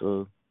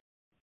producer.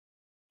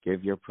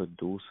 Give your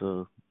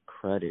producer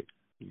credit,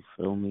 you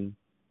feel me?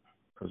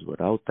 Because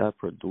without that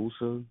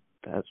producer,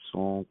 that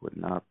song would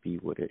not be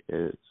what it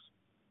is.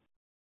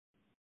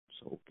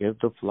 So give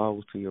the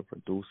flowers to your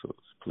producers,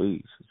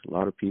 please. There's a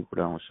lot of people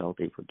that don't shout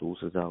their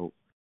producers out.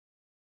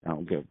 They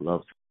don't give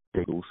love to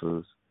their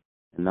producers.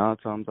 And 9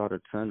 times out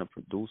of 10, the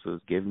producer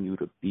is giving you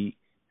the beat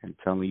and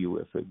telling you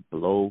if it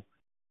blow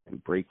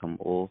and break them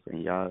off,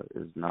 and y'all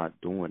is not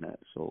doing that.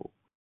 So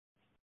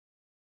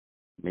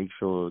make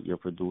sure your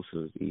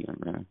producer is eating,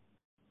 man.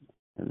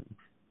 And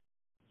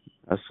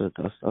that's it.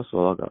 That's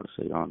all I gotta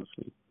say,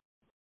 honestly.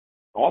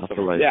 Awesome. I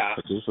feel like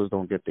producers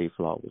don't get their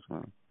flowers,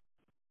 man.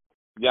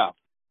 Yeah,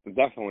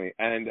 definitely.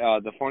 And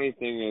the funny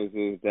thing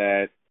is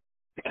that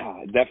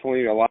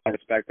definitely a lot of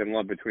respect and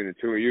love between the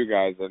two of you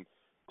guys, and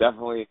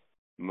definitely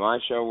my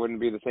show wouldn't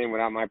be the same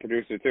without my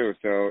producer too.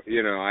 So,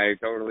 I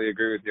totally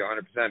agree with you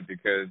 100%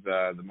 because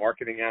the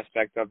marketing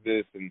aspect of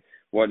this and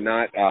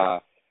whatnot,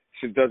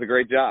 she does a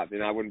great job,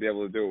 and I wouldn't be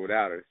able to do it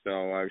without her.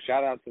 So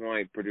shout out to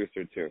my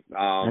producer too.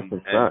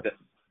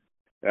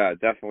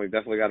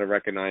 Definitely got to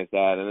recognize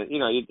that, and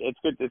it's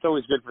good. It's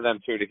always good for them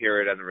too to hear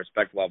it at a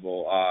respect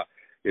level.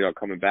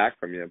 Coming back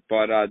from you.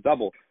 But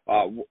Double,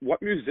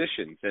 what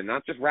musicians, and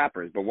not just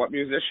rappers, but what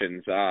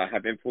musicians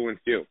have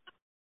influenced you?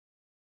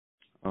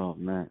 Oh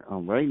man,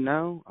 right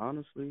now,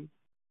 honestly,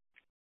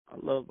 I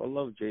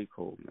love J.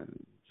 Cole, man.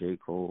 J.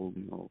 Cole,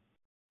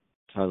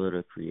 Tyler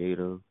the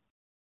Creator.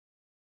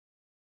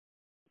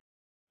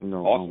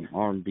 Awesome.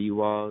 R&B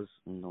wise,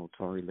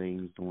 Tory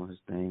Lanez doing his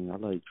thing. I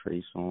like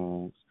Trey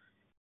Songz.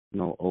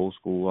 Old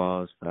school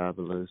wise,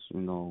 Fabulous.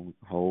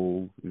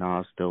 Hov,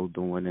 Nas still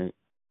doing it.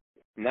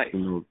 Nice.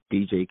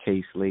 DJ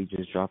K Slade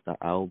just dropped an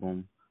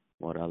album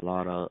with a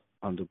lot of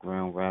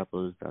underground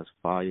rappers. That's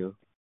fire.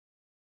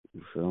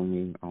 You feel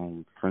me?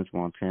 French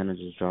Montana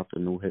just dropped a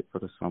new hit for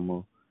the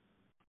summer.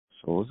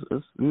 So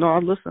it's I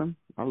listen.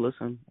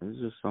 It's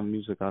just some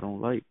music I don't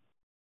like.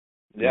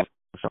 Yeah.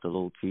 Shout out to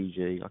Lil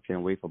TJ. I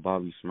can't wait for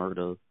Bobby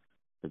Smurda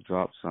to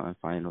drop something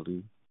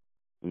finally.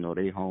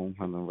 They home,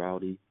 him and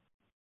Rowdy.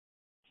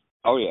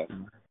 Oh yeah.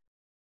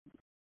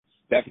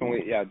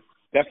 Definitely, yeah.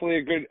 Definitely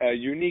a good,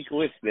 unique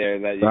list there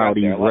that you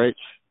Rowdy got there. Rich,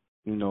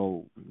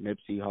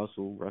 Nipsey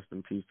Hussle. Rest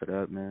in peace to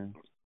that man.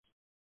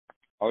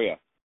 Oh yeah.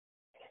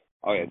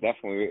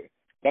 Definitely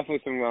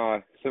some.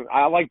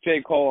 I like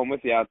J. Cole. I'm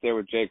with you out there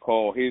with J.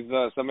 Cole. He's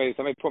somebody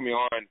put me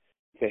on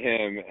to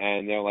him,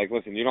 and they're like,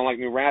 listen, you don't like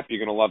new rap,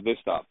 you're gonna love this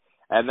stuff,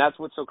 and that's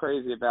what's so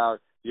crazy about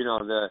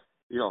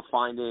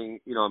finding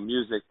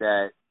music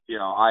that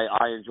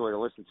I enjoy to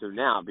listen to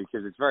now,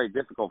 because it's very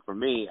difficult for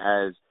me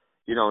as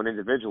an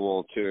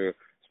individual to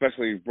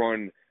especially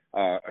run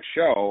a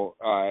show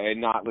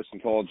and not listen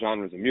to all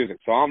genres of music.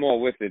 So I'm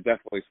all with it,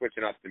 definitely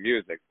switching up the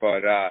music,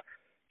 but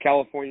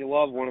California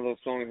Love, one of those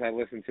songs I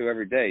listen to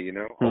every day, you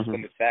know.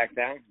 Oakland is back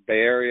down, Bay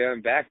Area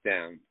and back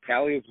down.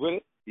 Cali is with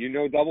it. You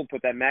know double,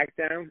 put that Mac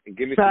down and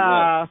give me some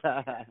love.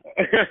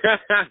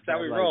 That's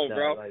how we roll,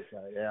 bro.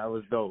 Yeah, that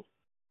was dope.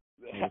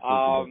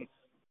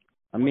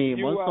 I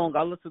mean, one song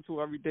I listen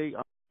to every day,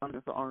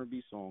 it's an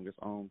R&B song. It's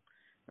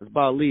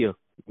by Aaliyah.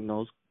 You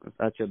know, it's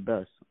at your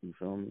best. You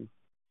feel me?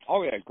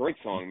 Oh, yeah, great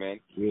song, man.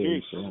 Yeah,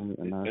 huge.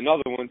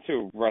 Another one,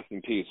 too, rest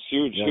in peace.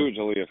 Huge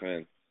Aaliyah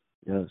fan.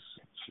 Yes,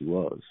 she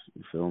was.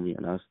 You feel me?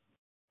 And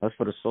that's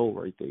for the soul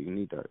right there. You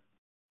need that.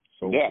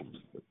 Soul. Yeah.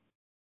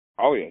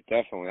 Oh, yeah,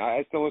 definitely.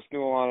 I still listen to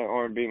a lot of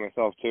R&B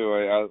myself, too.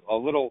 A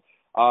little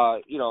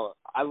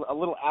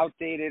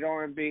outdated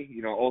R&B,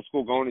 you know, old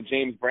school, going to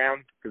James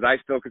Brown, because I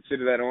still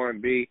consider that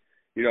R&B.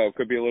 You know, it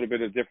could be a little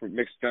bit of different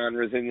mixed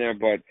genres in there,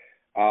 but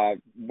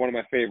one of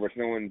my favorites.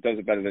 No one does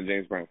it better than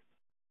James Brown.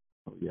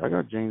 Yeah, I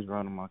got James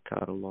Brown in my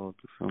catalog,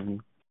 you feel me?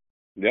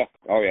 Yeah.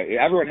 Oh,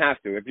 yeah. Everyone has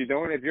to. If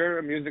you're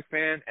a music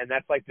fan, and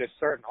that's like there's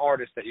certain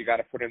artists that you got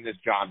to put in this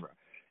genre.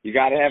 You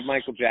got to have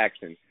Michael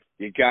Jackson.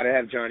 You got to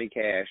have Johnny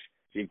Cash.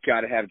 You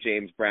got to have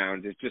James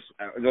Brown. It's just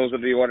those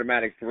are the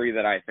automatic three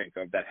that I think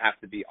of that have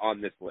to be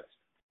on this list.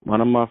 One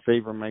of my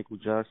favorite Michael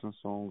Jackson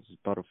songs is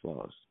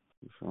Butterflies.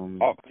 You feel me?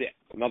 Oh, yeah.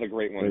 Another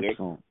great one, dude.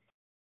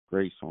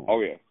 Great song.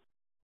 Oh, yeah.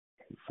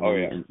 Oh,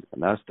 yeah.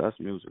 And that's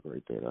music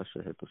right there. That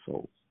should hit the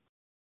soul.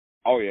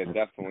 Oh, yeah,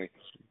 definitely.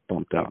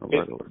 Bump down the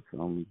regular.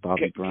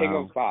 Bobby Brown. King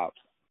of Pop.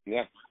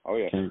 Yeah. Oh,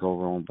 yeah. Can't go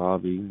wrong,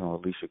 Bobby. You know,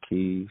 Alicia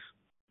Keys.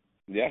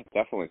 Yeah,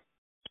 definitely.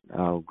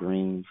 Al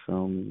Green,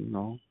 feel me, you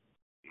know.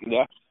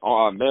 Yeah.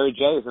 Mary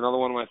J. is another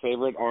one of my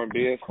favorite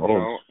R&B's. You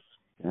know.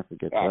 Can't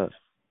forget that.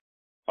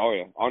 Oh,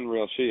 yeah.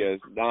 Unreal she is.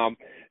 Now,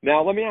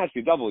 let me ask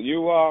you, Double,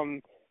 you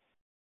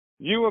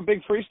a big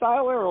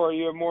freestyler, or are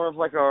you more of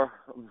like a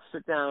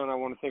sit down, I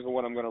want to think of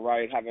what I'm going to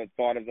write, have a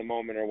thought of the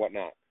moment or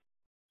whatnot?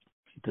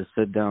 To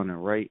sit down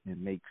and write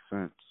and make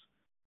sense.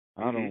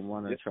 I don't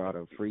want to try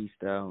to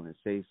freestyle and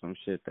say some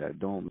shit that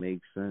don't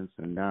make sense,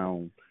 and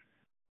now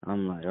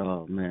I'm like,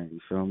 oh man, you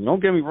feel me?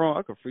 Don't get me wrong,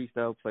 I could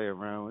freestyle, play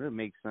around, it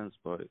makes sense,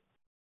 but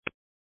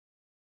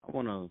I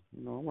wanna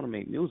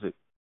make music.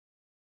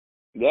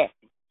 Yeah,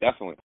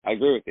 definitely, I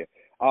agree with you.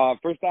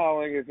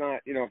 Freestyling is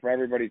not, for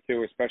everybody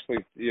too, especially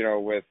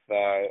with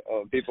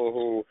people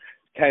who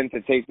tend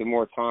to take the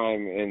more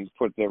time and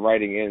put the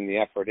writing in, the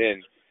effort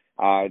in.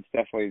 It's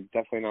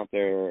definitely not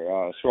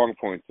their strong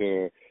point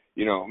to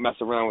mess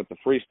around with the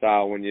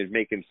freestyle when you're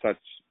making such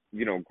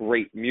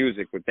great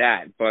music with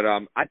that. But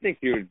I think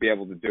you would be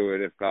able to do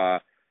it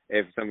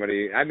if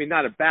somebody, I mean,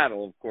 not a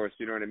battle, of course,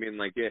 you know what I mean.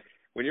 Like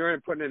when you're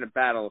putting in a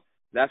battle,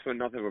 that's when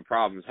nothing but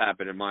problems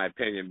happen, in my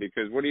opinion.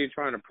 Because what are you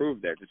trying to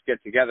prove there? Just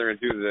get together and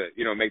do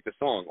make the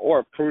song,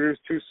 or produce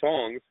two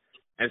songs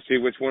and see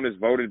which one is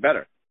voted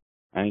better.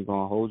 I ain't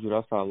gonna hold you.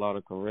 That's how a lot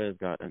of careers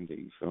got ended.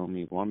 You feel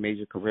me? One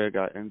major career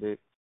got ended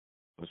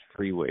was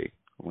Freeway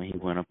when he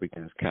went up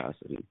against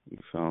Cassidy. You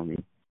feel me?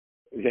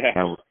 Yeah.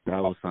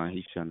 That was something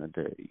he shouldn't have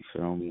did. You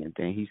feel me? And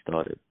then he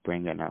started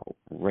bringing out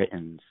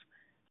writtens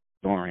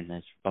during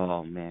this.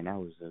 Oh man, that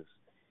was just.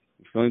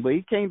 You feel me? But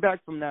he came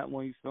back from that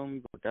one. You feel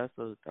me? But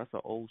that's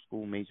a old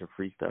school major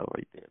freestyle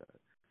right there.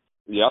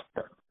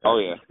 Yep. Oh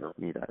yeah. You feel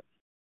me?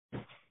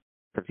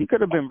 Because he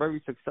could have been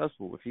very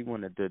successful if he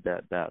wouldn't have did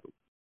that battle.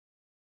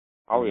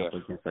 Oh yeah.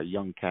 Against a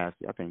young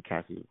Cassie. I think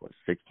Cassie was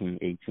 16,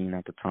 18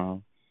 at the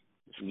time.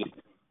 Yeah.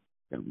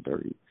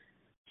 Dirty.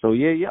 So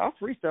yeah, I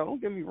freestyle.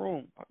 Don't get me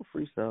wrong, I can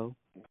freestyle.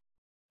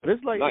 But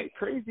it's like nice. It's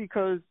crazy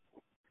because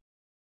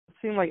it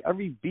seems like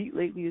every beat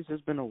lately has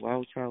just been a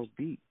Wild Child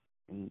beat.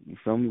 And you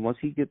feel me? Once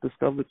he get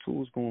discovered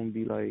too, it's gonna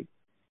be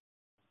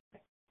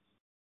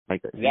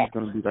he's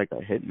gonna be like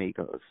a hit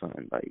maker or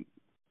something. Like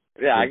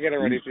I get it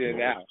ready for you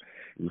now.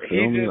 You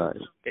feel me?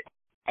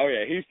 Oh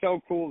yeah, he's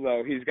so cool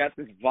though. He's got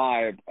this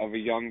vibe of a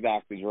young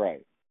Dr.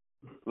 Dre.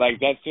 Like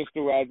that's just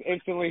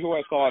instantly who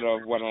I thought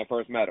of when I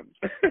first met him.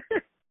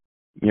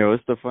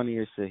 It's the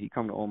funniest shit. He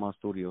come to all my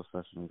studio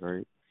sessions,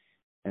 right?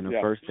 And the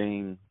first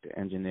thing the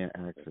engineer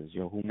asks is,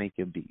 "Yo, who make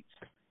your beats?"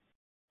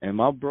 And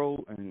my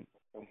bro, and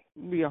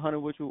be 100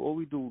 with you, all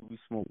we do is we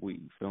smoke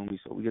weed. You feel me?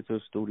 So we get to the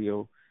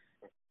studio,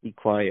 he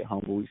quiet,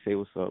 humble, we say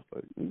what's up,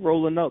 but we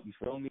rolling up. You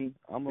feel me?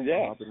 I'm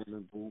hopping in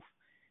the booth,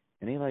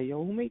 and they like,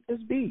 "Yo, who make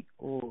this beat?"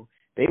 Or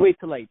they wait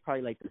till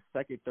probably the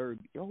second, third.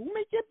 "Yo, who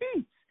make your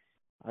beats?"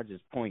 I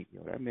just point,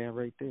 that man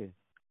right there.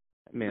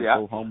 That man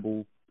so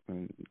humble,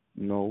 and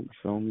you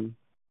feel me?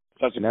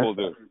 Such a cool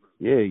dude.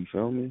 Yeah, you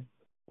feel me?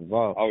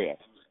 Wow. Oh yeah,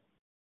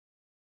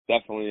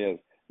 definitely is.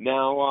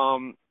 Now,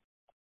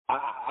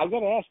 I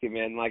gotta ask you,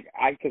 man.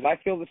 Because I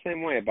feel the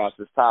same way about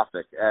this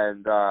topic,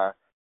 and I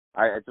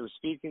was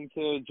speaking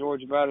to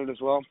George about it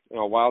as well.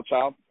 Wild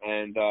Child,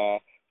 and I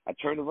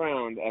turned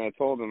around and I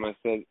told him, I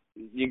said,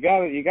 you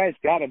guys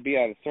gotta be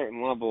at a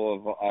certain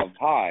level of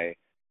high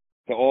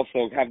to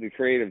also have the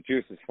creative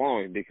juices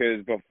flowing,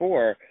 because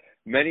before,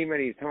 many,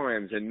 many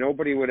times, and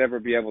nobody would ever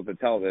be able to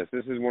tell this.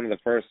 This is one of the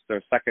first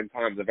or second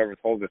times I've ever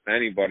told this to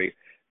anybody,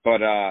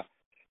 but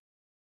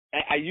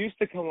I used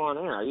to come on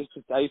air. I used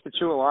to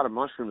chew a lot of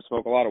mushrooms,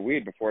 smoke a lot of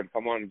weed before I'd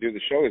come on and do the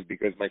shows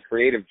because my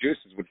creative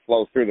juices would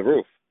flow through the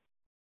roof.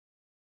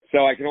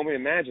 So I can only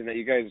imagine that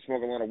you guys are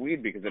smoking a lot of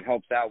weed because it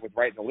helps out with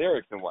writing the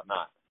lyrics and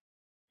whatnot.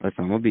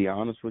 Listen, I'm gonna be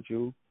honest with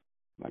you.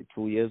 Like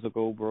 2 years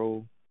ago,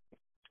 bro,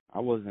 I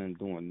wasn't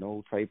doing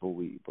no type of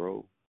weed,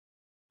 bro.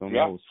 So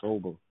I was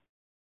sober,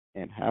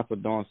 and half a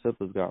Dawn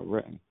Sippers got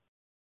written.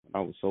 I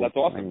was sober. That's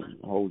awesome. I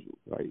ain't gonna hold you.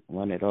 Like,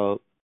 run it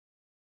up,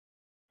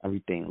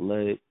 everything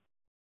lit.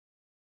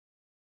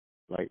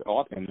 Like,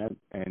 awesome.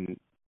 and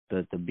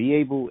to be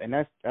able, and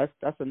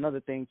that's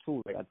another thing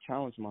too. Like, I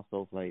challenge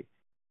myself. Like,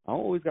 I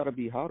don't always gotta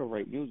be high to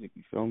write music.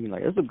 You feel me?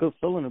 Like, it's a good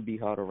feeling to be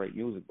high to write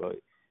music, but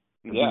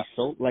to be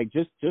so, like,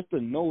 just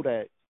to know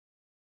that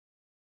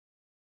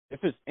if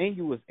it's in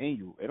you, it's in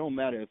you. It don't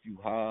matter if you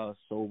high,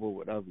 sober,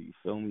 whatever. You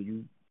feel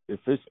me? If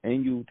it's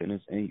in you, then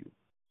it's in you.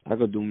 I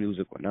could do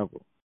music whenever.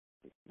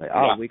 Like,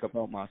 I'll wake up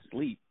out my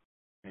sleep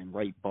and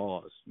write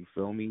bars. You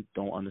feel me?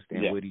 Don't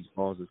understand where these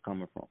bars is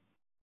coming from.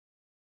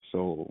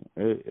 So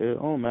it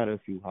don't matter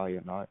if you high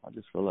or not. I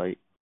just feel like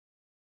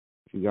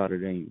if you got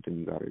it in you, then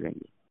you got it in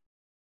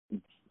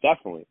you.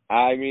 Definitely.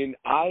 I mean,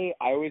 I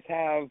always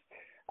have,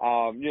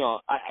 I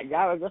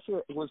guess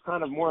it was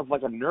kind of more of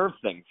like a nerve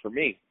thing for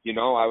me. You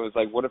know, I was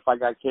like, what if I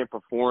can't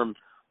perform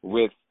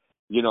with,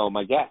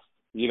 my guests,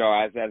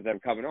 as them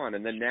coming on.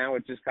 And then now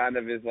it just kind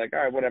of is like, all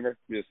right, whatever.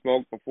 You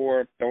smoke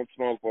before, don't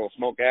smoke, well,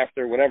 smoke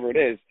after, whatever it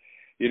is.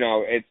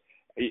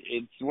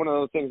 It's one of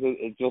those things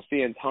that you'll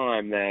see in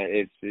time that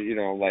it's,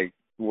 like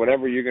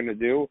whatever you're going to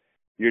do,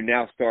 you're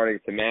now starting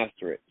to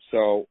master it.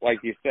 So like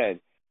you said,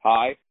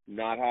 high,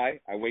 not high,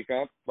 I wake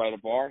up, write a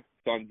bar,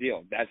 done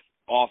deal. That's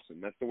awesome.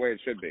 That's the way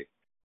it should be.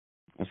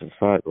 That's a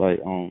fact. Like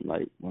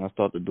when I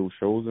start to do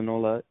shows and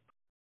all that,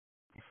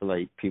 I feel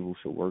like people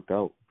should work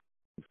out.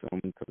 You feel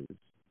me? Because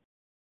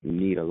you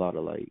need a lot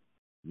of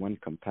one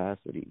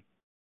capacity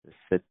to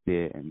sit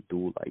there and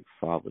do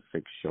 5 or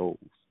 6 shows.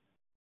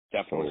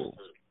 Definitely. So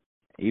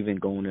even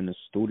going in the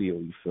studio,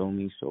 you feel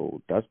me?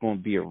 So that's going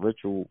to be a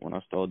ritual when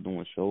I start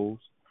doing shows.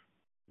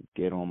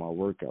 Get on my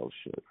workout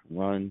shit.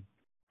 Run,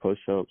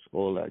 push-ups,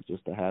 all that,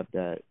 just to have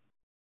that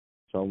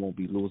so I won't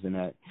be losing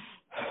that.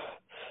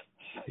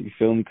 You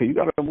feel me? Because you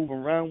got to move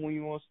around when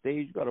you're on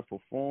stage. You got to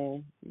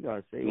perform. You got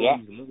to say all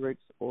these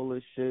lyrics, all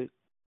this shit.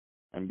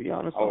 And be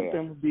honest, I don't think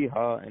I'm going to be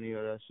high, any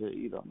of that shit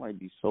either. I might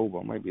be sober.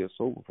 I might be a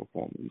sober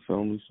performer. You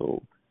feel me?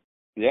 So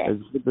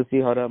it's good to see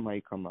how that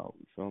might come out.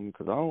 You feel me?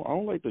 Because I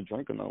don't like to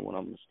drink enough when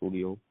I'm in the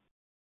studio.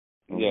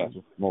 I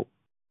just smoke.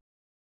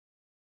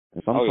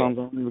 And sometimes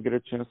I don't even get a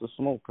chance to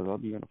smoke because I'll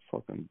be in a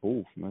fucking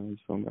booth, man. You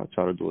feel me? I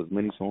try to do as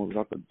many songs as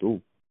I could do.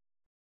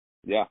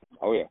 Yeah.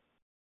 Oh, yeah.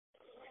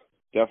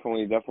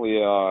 Definitely,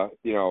 a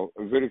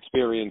good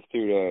experience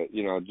too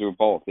to, do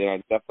both.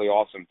 It's definitely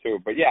awesome too.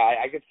 But yeah,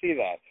 I could see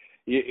that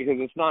because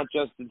it's not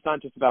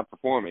just about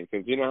performing.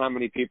 Because you know how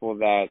many people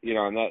that,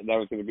 and that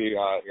was going to be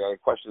a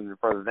question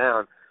further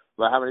down,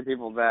 but how many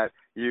people that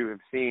you have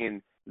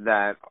seen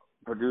that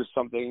produce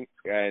something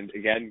and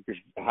again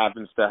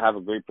happens to have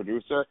a great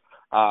producer,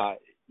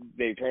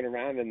 they turn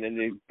around and then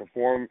they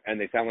perform and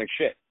they sound like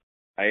shit.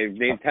 I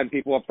named 10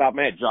 people off the top of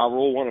my head. Ja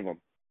Rule, one of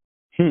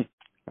them.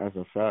 That's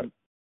a fact.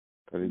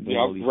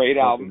 Great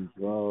album.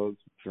 Drugs,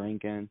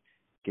 drinking,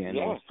 getting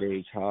on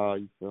stage high,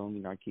 you feel me?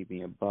 Not keeping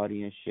your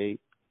body in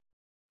shape.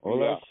 All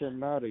that shit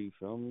matter, you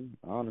feel me?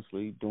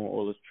 Honestly, doing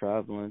all this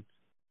traveling,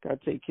 gotta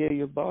take care of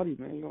your body,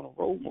 man. You're on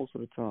the road most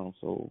of the time,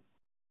 so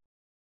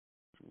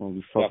you're gonna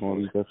be fucking all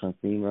these different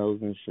females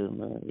and shit,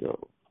 man.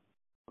 Yo.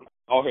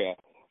 Oh yeah,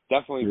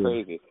 definitely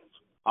crazy.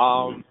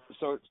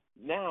 So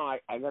now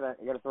I gotta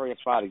throw you a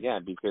spot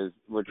again because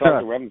we're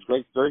having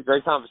this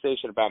great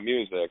conversation about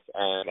music,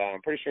 and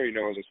I'm pretty sure you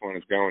know where this one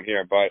is going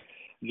here. But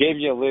gave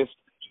you a list.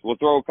 We'll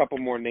throw a couple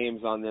more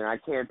names on there. I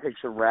can't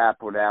picture rap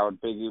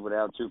without Biggie,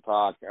 without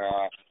Tupac.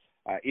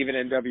 Even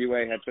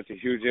NWA had such a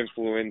huge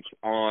influence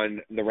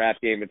on the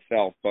rap game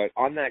itself. But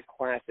on that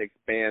classic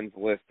bands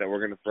list that we're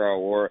going to throw,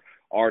 or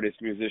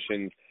artists,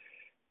 musicians,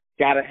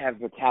 got to have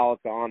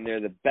Metallica on there,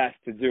 the best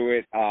to do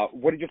it.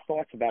 What are your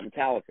thoughts about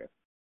Metallica?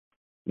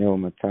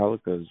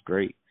 Metallica is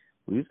great.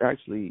 We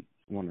actually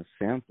want to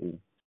sample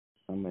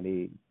some of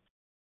the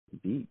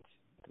beats,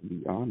 to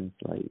be honest.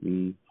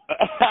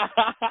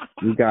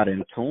 We got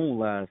in tune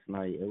last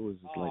night. It was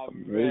just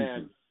amazing.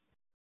 Man.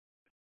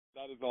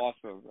 That is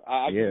awesome.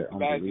 I can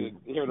imagine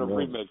hearing a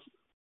remix.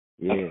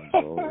 Yeah,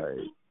 bro,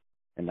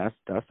 and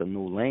that's a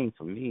new lane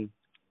for me.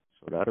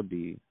 So that'll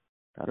be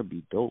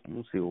dope.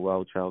 We'll see what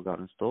Wild Child got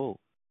installed.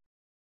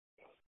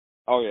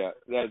 Oh yeah,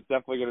 that's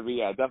definitely gonna be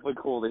definitely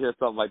cool to hear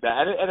something like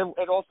that, and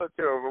it also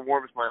too it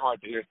warms my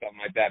heart to hear something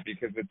like that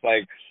because it's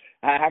like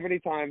how many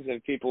times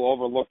have people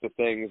overlooked the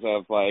things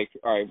of all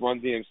right,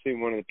 Run DMC,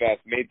 one of the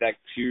best, made that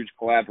huge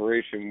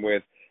collaboration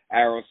with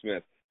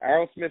Aerosmith.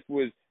 Aerosmith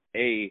was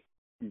a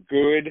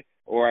good,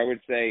 or I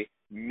would say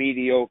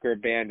mediocre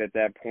band at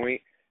that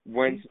point.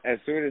 As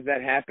soon as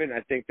that happened,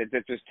 I think that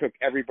just took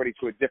everybody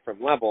to a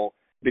different level.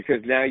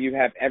 because now you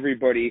have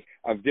everybody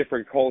of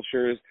different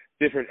cultures,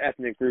 different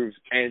ethnic groups,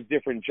 and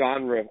different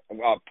genre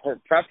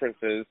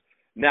preferences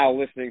now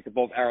listening to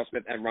both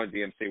Aerosmith and Run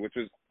DMC, which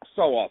was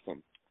so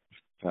awesome.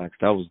 Facts.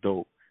 That was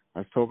dope.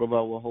 Let's talk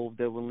about what Hov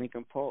did with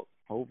Linkin Park.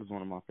 Hov is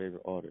one of my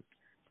favorite artists.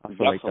 I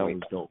feel like that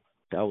was dope.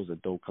 That was a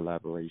dope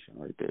collaboration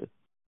right there.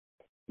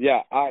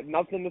 Yeah,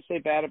 nothing to say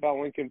bad about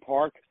Linkin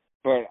Park,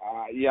 but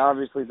you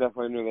obviously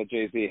definitely knew that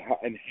Jay-Z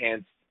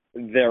enhanced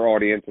their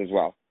audience as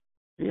well.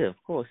 Yeah, of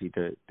course he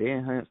did. They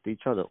enhanced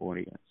each other's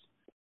audience.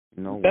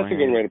 You know, that's a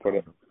good way to put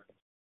it.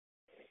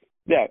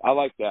 Yeah, I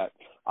like that.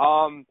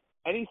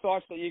 Any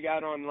thoughts that you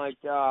got on like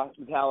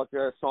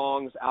Metallica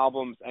songs,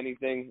 albums,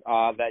 anything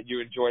that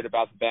you enjoyed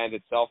about the band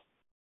itself?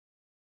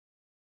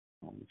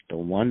 The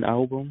one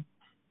album,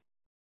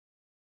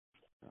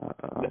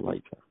 I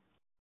like it.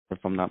 If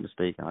I'm not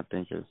mistaken, I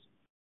think it's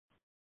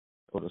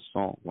the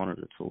song, one of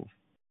the two.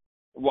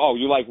 Whoa,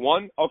 you like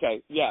one?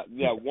 Okay, yeah,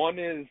 one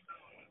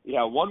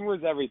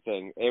was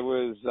everything. It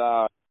was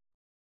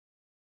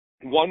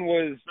one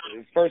was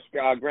first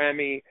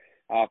Grammy,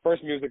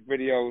 first music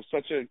video,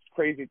 such a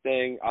crazy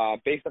thing,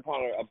 based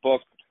upon a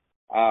book.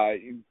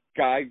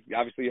 Guy,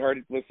 obviously you heard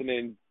it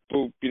listening,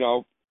 boop,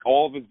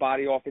 all of his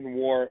body off in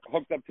war,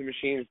 hooked up to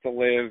machines to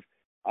live.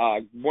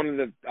 One of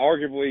the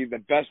arguably the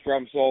best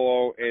drum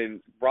solo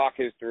in rock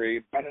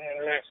history.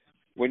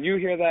 When you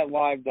hear that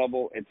live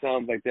double, it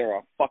sounds like there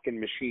are fucking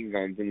machine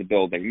guns in the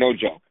building. No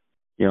joke.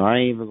 Yo, I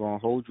ain't even gonna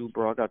hold you,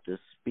 bro. I got this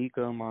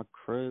speaker in my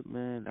crib,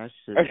 man. That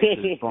shit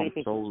just bumped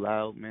so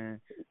loud, man.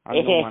 I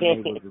know my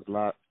neighbors was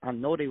loud. I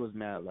know they was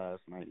mad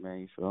last night, man.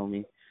 You feel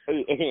me?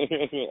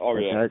 Oh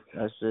yeah.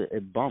 That shit,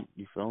 it bumped.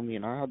 You feel me?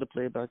 And I had to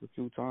play it back a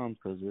few times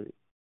because it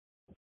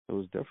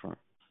was different.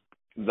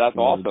 That's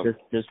awesome.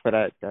 Just for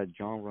that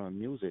genre of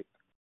music.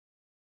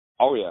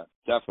 Oh yeah,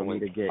 definitely.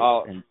 For me to get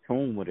in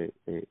tune with it,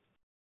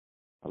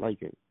 I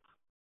like it.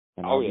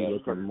 And I'll be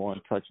looking more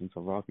in touch into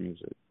rock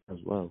music as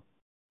well.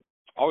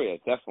 Oh yeah,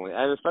 definitely,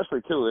 and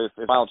especially too if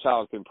Wild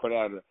Child can put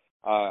out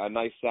a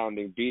nice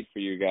sounding beat for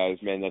you guys,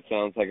 man, that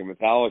sounds like a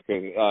Metallica.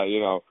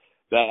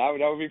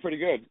 That would be pretty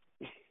good.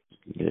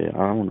 Yeah,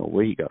 I don't know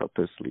where he got up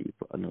his sleeve,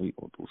 but I know he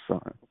gonna do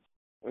something.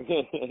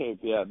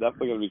 Yeah,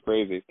 definitely gonna be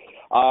crazy.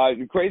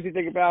 The crazy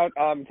thing about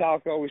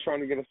Metallica, always trying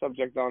to get a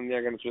subject on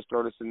there. Gonna just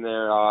throw this in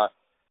there.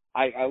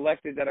 I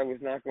elected that I was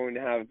not going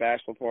to have a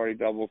bachelor party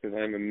double because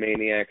I'm a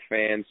Maniac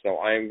fan, so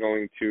I am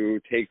going to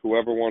take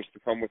whoever wants to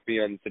come with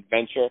me on this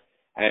adventure,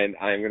 and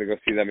I'm going to go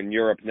see them in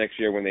Europe next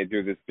year when they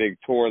do this big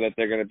tour that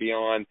they're going to be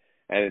on,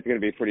 and it's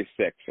going to be pretty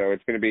sick. So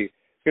it's going to be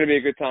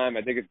a good time.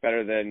 I think it's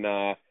better than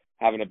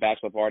having a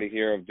bachelor party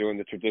here of doing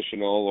the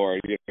traditional or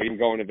even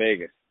going to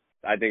Vegas.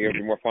 I think it would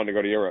be more fun to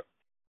go to Europe.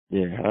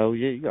 Yeah, hell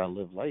yeah, you gotta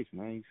live life,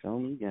 man. You feel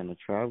me? You gotta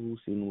travel,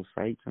 see new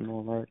sights and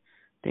all that.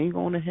 They ain't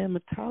going to hear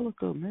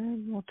Metallica,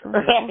 man. You gonna turn the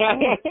fuck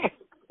up.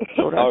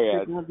 So that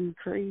shit gonna be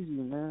crazy,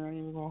 man. I ain't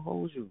even gonna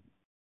hold you.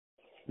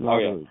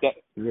 Yeah,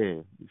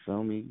 you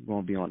feel me? You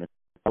gonna be on the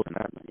that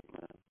night,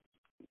 man.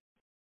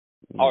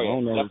 I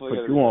don't know if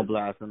put you on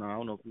blast or not. I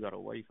don't know if you got a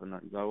wife or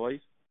not. You got a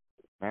wife?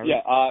 Married?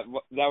 Yeah,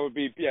 that would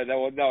be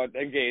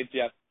engaged,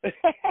 yes.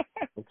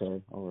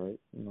 Okay, all right,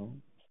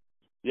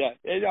 Yeah,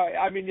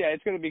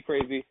 it's gonna be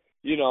crazy.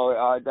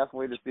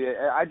 Definitely to see it.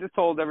 I just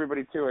told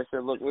everybody too. I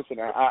said, look, listen.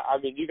 I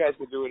mean, you guys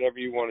can do whatever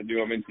you want to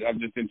do. I'm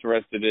just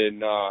interested in,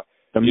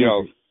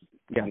 Yeah.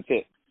 That's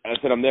it. I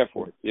said I'm there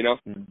for it.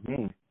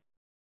 Mm-hmm.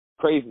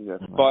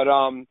 Craziness,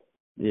 right.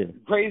 but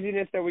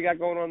craziness that we got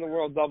going on in the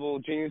world. Double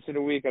Genius of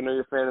the Week. I know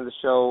you're a fan of the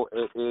show.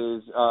 It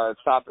is a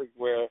topic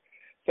where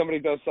somebody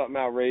does something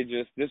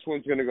outrageous. This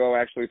one's gonna go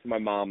actually to my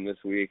mom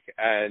this week.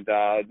 And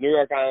New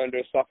York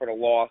Islanders suffered a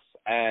loss,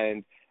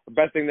 and the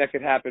best thing that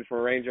could happen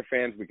for Ranger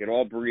fans, we could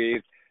all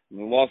breathe.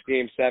 They lost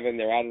Game 7.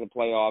 They're out of the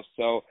playoffs.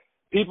 So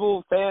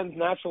fans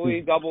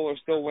naturally, Double are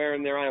still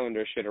wearing their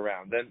Islander shit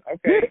around. Then,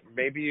 okay,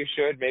 maybe you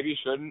should, maybe you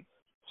shouldn't.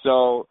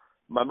 So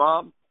my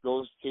mom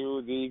goes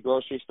to the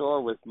grocery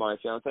store with my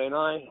fiance and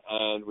I,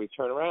 and we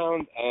turn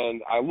around,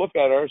 and I look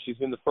at her. She's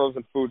in the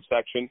frozen food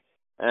section.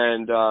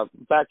 And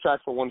backtrack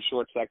for one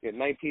short second.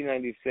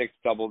 1996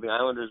 Double, the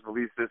Islanders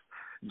released this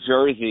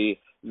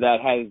jersey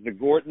that has the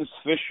Gorton's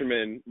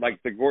Fisherman,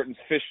 like the Gorton's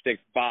Fish Stick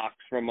box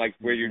from like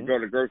where you go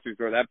to grocery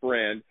store, that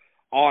brand,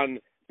 on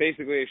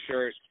basically a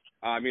shirt,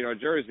 a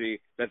jersey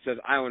that says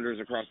Islanders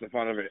across the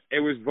front of it. It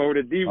was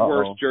voted the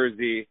worst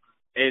jersey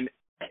in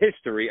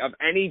history of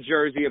any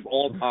jersey of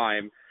all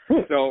time.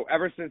 So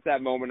ever since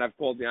that moment, I've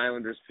called the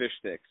Islanders Fish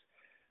Sticks.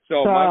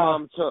 So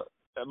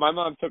my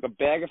mom took a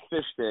bag of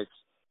fish sticks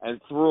and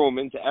threw them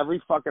into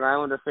every fucking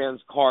Islander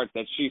fan's cart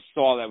that she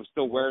saw that was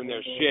still wearing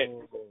their shit.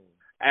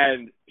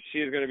 And she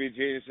is going to be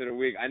Genius of the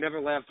Week. I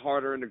never laughed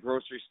harder in the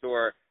grocery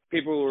store.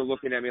 People were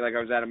looking at me like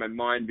I was out of my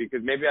mind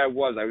because maybe I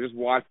was. I just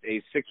watched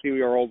a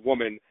 60-year-old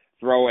woman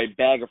throw a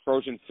bag of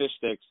frozen fish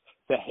sticks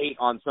to hate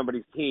on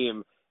somebody's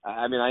team.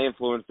 I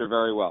influenced her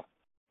very well.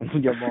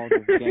 Your mom's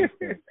a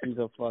gangster. She's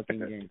a fucking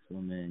gangster,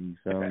 man.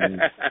 You feel me?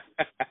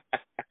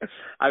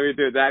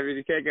 Dude,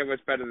 you can't get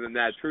much better than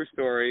that. True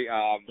story.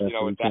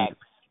 With that.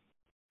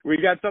 We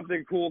got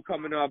something cool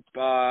coming up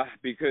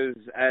because,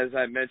 as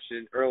I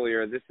mentioned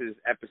earlier, this is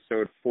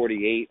episode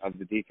 48 of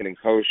the Deacon and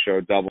Co.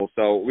 show double.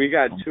 So we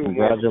got two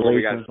more before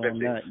we got 50. Congratulations on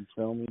that. You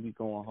feel me? We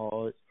going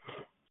hard.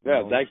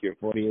 Yeah, thank you.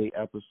 48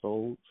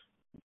 episodes.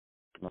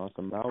 It's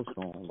a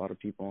milestone. A lot of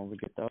people don't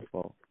get that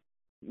far.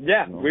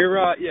 Yeah, we're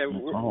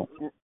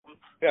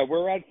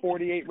at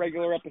 48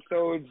 regular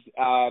episodes.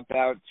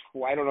 About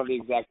I don't know the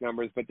exact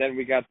numbers, but then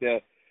we got the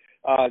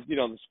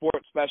the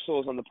sports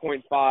specials on the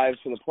 .5s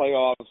for the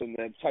playoffs and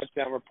the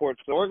touchdown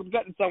reports. So we're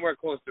getting somewhere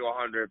close to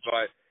 100,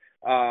 but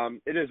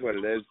it is what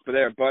it is. But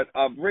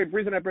the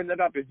reason I bring that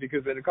up is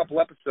because in a couple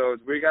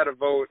episodes we got to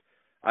vote.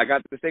 I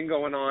got the thing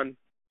going on.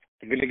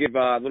 I'm going to give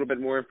a little bit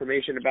more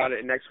information about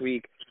it next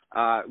week.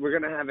 We're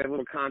going to have a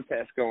little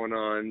contest going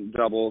on,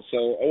 Double. So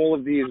all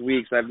of these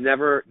weeks, I've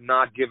never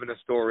not given a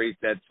story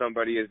that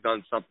somebody has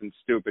done something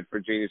stupid for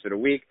Genius of the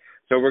Week.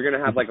 So we're going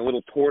to have like a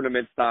little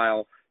tournament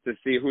style to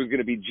see who's going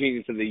to be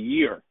Genius of the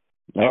Year.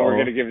 And we're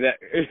going to give that.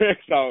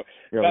 So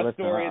that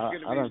story is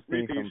going to be. I done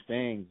seen some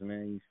things,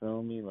 man. You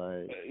feel me?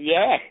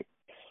 Yeah.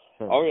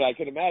 Oh, yeah, I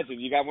can imagine.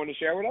 You got one to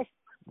share with us?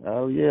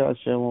 Oh, yeah, I'll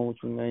share one with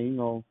you,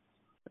 man.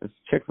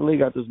 Chick-fil-A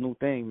got this new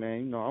thing,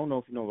 man. I don't know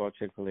if you know about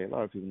Chick-fil-A. A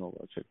lot of people know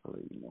about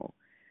Chick-fil-A, you go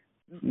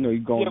in there.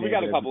 Yeah, we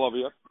got a couple over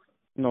here.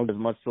 As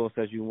much sauce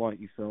as you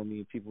want, you feel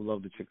me? People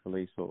love the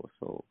Chick-fil-A sauce.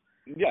 So,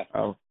 yeah.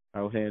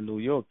 Out here in New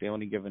York, they're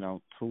only giving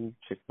out 2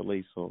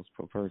 Chick-fil-A sauce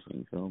per person,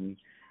 you feel me?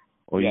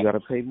 Or you got to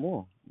pay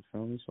more, you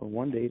feel me? So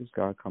one day this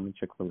guy come in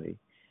Chick-fil-A.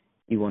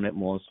 He wanted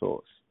more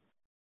sauce.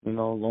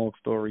 Long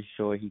story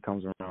short, he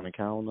comes around the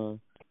counter.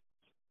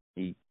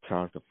 He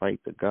tries to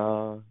fight the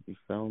guy, you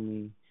feel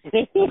me?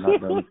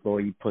 Another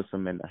employee puts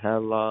him in the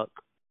headlock.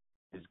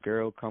 His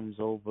girl comes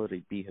over.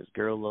 They beat his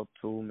girl up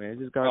too, man. It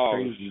just got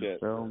crazy, you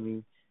feel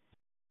me?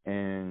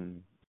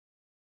 And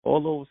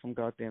all over some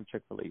goddamn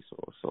Chick-fil-A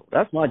sauce. So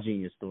that's my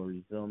genius story,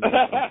 you feel me?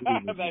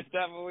 That's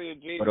definitely a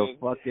genius. But a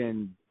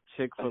fucking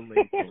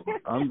Chick-fil-A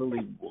sauce.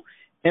 Unbelievable.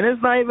 And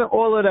it's not even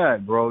all of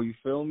that, bro. You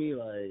feel me?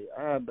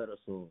 I had better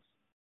sauce.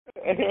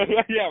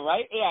 Yeah,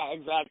 right? Yeah,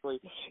 exactly.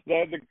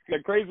 The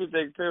crazy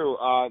thing, too,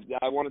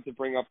 I wanted to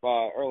bring up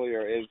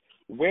earlier is,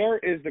 where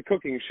is the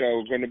cooking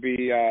show going to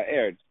be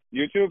aired?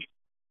 YouTube?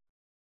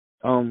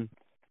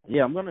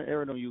 Yeah, I'm going to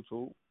air it on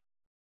YouTube.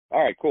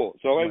 All right, cool.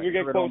 So as we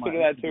get closer to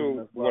that,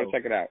 too, we want to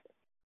check it out.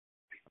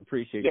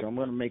 Appreciate you. I'm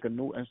going to make a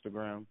new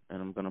Instagram,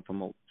 and I'm going to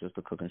promote just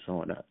the cooking show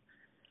on that.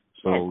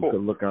 So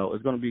cool. Look out.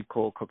 It's going to be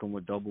called Cooking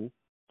with Double,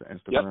 the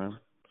Instagram. Yep.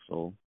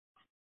 So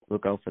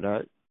look out for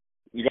that.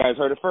 You guys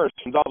heard it first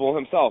from Double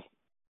himself.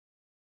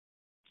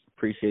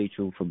 Appreciate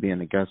you for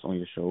being a guest on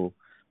your show.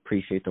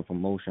 Appreciate the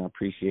promotion. I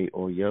appreciate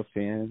all your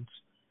fans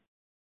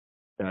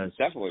that's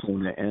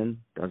tuning in,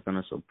 that's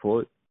going to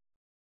support.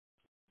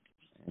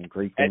 And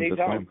great things to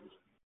come.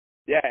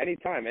 Yeah,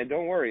 anytime. And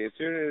don't worry, as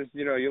soon as,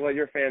 you let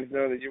your fans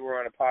know that you were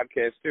on a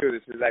podcast, too,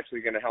 this is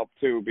actually going to help,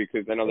 too,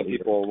 because then other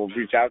people will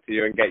reach out to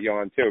you and get you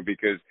on, too,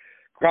 because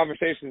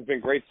conversation's been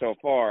great so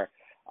far.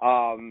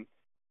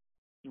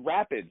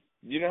 Rapids.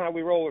 You know how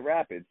we roll with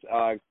Rapids.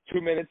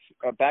 2 minutes,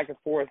 back and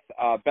forth.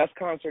 Best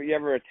concert you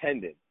ever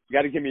attended. You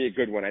got to give me a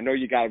good one. I know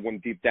you got one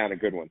deep down, a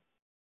good one.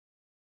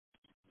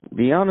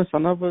 Be honest, I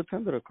never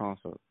attended a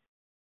concert.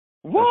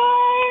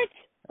 What?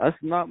 That's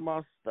not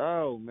my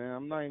style, man.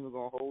 I'm not even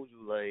going to hold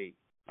you.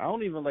 I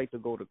don't even like to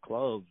go to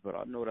clubs, but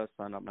I know that's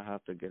something I'm going to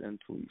have to get into,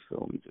 you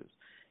feel me? Just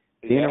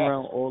being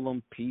around all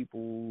them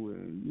people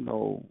and,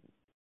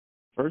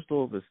 first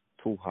off, it's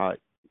too hot.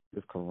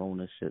 This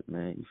corona shit,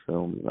 man, you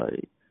feel me?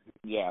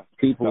 Yeah.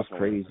 People's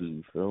crazy,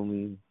 you feel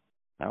me?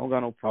 I don't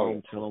got no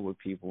problem chilling with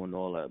people and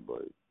all that,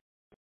 but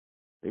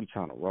they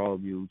trying to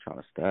rob you, trying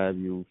to stab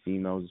you.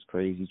 Females is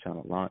crazy,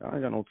 trying to lie. I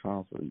ain't got no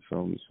time for it, you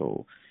feel me?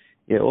 So,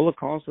 yeah, all the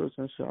concerts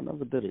and shit, I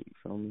never did it, you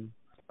feel me?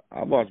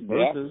 I watched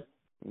verses,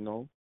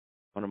 One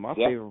of my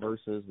favorite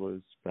verses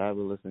was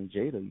Fabulous and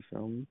Jada, you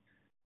feel me?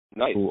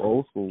 Nice.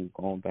 Old school,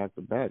 going back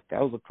to back.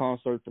 That was a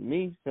concert to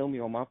me, feel me,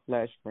 on my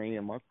flat screen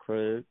in my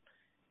crib.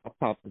 I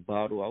popped the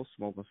bottle. I was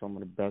smoking some of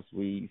the best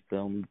weed,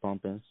 feel me,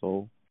 bumping,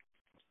 so.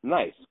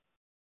 Nice.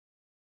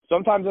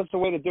 Sometimes that's the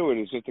way to do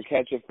it, is just to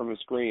catch it from a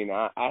screen.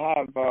 I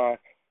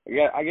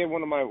get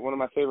one of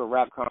my favorite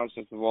rap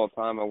concerts of all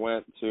time. I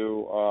went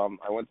to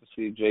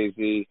see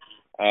Jay-Z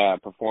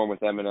perform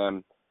with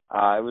Eminem.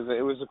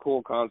 It was a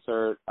cool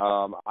concert.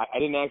 I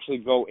didn't actually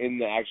go in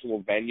the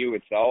actual venue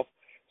itself.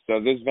 So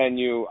this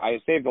venue, I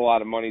saved a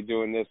lot of money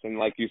doing this, and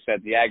like you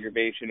said, the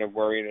aggravation of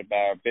worrying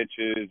about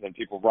bitches and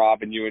people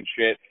robbing you and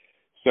shit.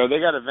 So they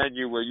got a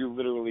venue where you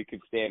literally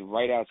could stand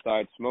right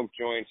outside, smoke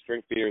joints,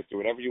 drink beers, do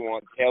whatever you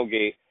want,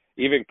 tailgate,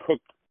 even cook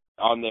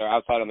on there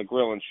outside on the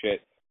grill and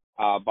shit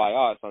by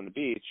us on the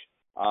beach.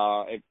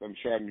 I'm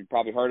sure you've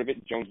probably heard of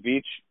it, Jones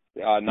Beach,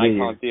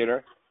 Nikon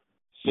Theater.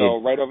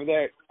 So right over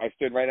there, I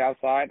stood right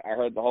outside. I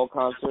heard the whole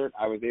concert.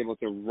 I was able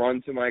to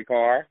run to my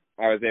car.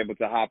 I was able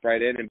to hop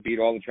right in and beat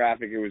all the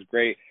traffic. It was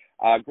great.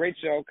 Great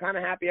show. Kind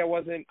of happy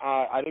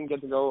I didn't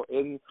get to go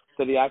into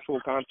the actual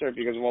concert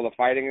because of all the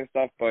fighting and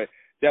stuff, but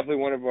definitely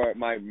one of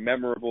my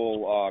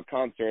memorable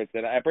concerts.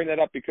 And I bring that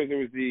up because it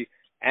was the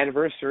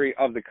anniversary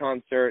of the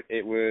concert.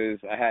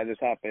 I had this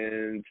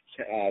happen,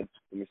 let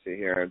me see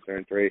here, I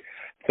turned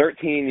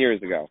 13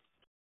 years ago.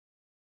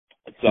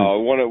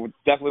 So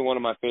definitely one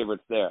of my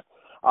favorites there.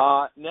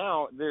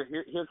 Now,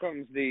 here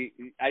comes this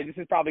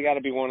has probably got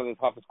to be one of the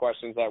toughest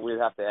questions that we'd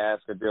have to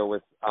ask or deal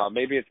with.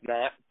 Maybe it's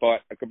not,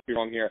 but I could be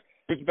wrong here.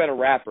 Who's a better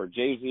rapper,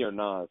 Jay-Z or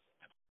Nas?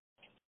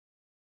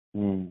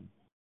 Man,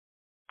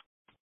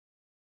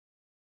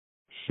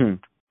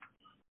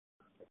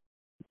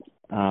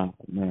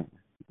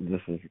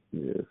 it's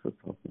a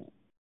tough one.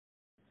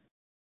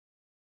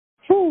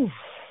 Whew.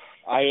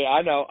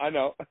 I know.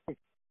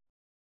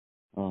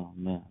 Oh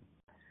man,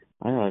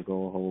 I gotta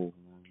go Hove,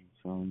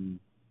 man.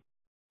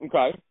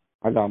 Okay.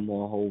 I got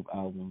more Hove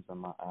albums than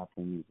my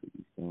Apple Music.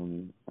 You feel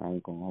me? I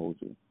ain't gonna hold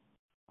you.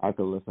 I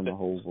could listen to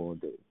Hove all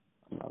day.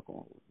 I'm not gonna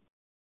hold you.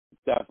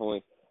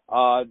 Definitely.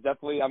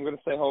 Definitely. I'm gonna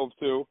say Hove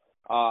too.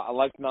 I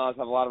like Nas.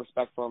 Have a lot of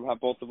respect for him. Have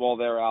both of all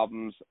their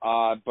albums.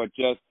 But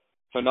just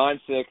for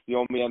 9-6, the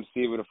only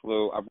MC with a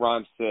flu. I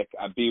rhyme sick.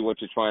 I be what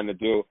you're trying to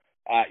do.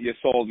 You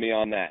sold me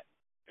on that.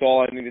 That's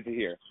all I needed to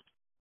hear.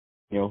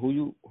 Yo, who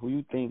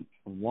you think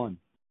won?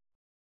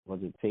 Was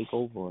it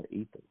Takeover or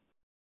Ether?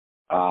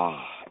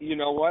 You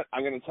know what?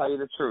 I'm going to tell you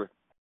the truth.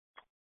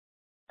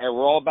 And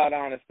we're all about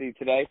honesty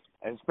today,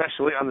 and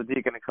especially on the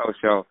Deacon and Co.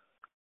 show.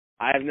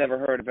 I have never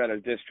heard a better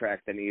diss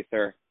track than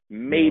Ether.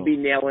 Maybe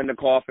Nail in the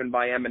Coffin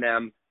by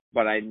Eminem,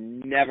 but I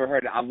never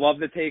heard it. I love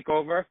the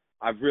Takeover.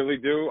 I really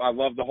do. I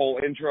love the whole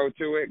intro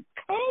to it.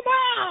 Come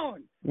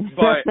on!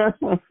 But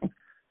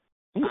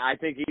I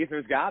think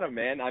Ether's got him,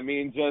 man. I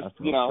mean, just,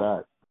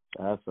 Fact.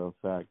 That's a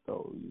fact,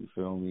 though. You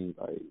feel me?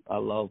 Like, I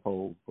love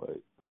Hov, but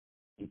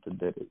Ether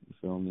did it. You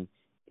feel me?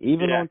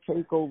 Even on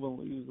Takeover,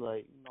 when he was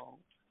like,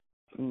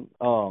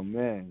 oh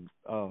man.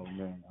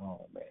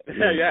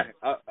 Yeah.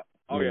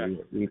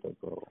 Ether,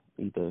 bro.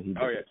 Ether, he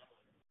did it.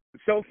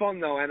 So fun,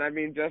 though, and I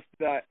mean, just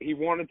he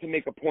wanted to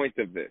make a point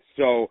of this.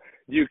 So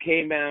you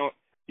came out,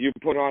 you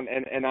put on,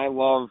 and I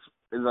love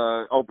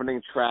the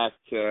opening track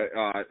to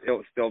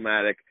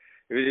Stillmatic.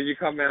 You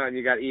come out and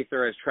you got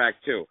Ether as track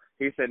 2.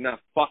 He said, "No,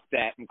 fuck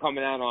that. I'm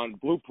coming out on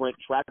Blueprint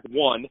track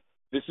 1.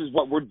 This is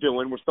what we're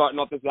doing. We're starting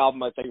off this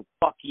album by saying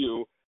fuck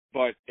you,"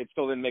 but it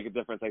still didn't make a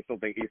difference. I still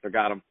think Ether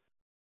got him.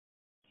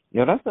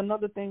 Yeah, that's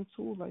another thing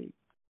too. Like,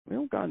 we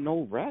don't got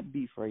no rap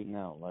beef right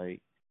now. Like,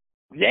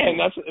 yeah, and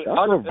that's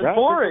what rap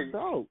boring. is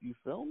about. You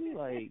feel me?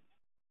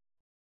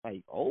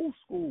 Like old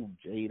school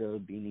Jada,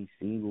 Beanie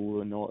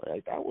Siegel, and all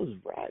like that was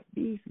rap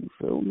beef. You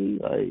feel me?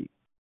 Like,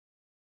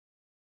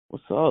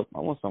 what's up? I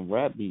want some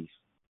rap beef.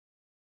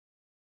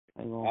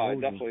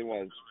 It definitely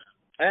was,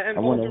 and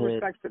all due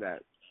respect to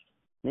that.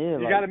 Yeah,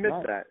 you gotta miss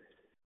that.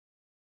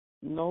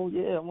 I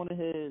want to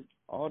hear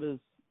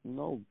artists,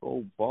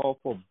 go ball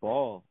for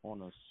ball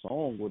on a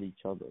song with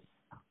each other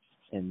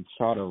and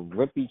try to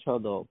rip each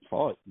other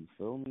apart. You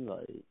feel me?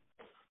 Like,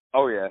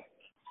 oh yeah,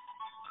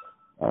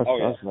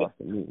 that's not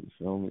for me. You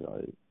feel me?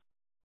 Like,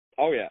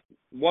 oh yeah.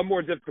 One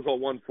more difficult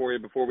one for you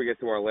before we get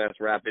to our last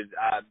rapid.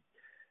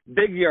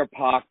 Biggie or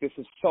Pac, this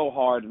is so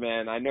hard,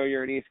 man. I know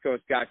you're an East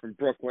Coast guy from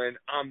Brooklyn.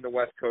 I'm the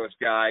West Coast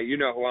guy. You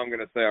know who I'm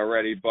going to say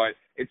already, but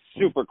it's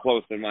super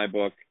close in my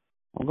book.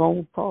 I'm going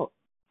with Pac.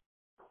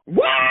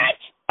 What?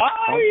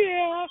 Oh,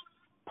 yeah.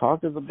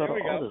 Pac is a better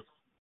artist,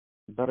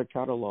 better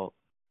catalog.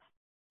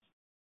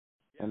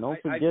 Yeah, and don't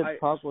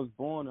forget, Pac was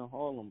born in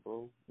Harlem,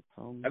 bro.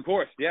 Of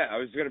course, yeah. I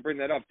was going to bring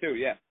that up, too.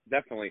 Yeah,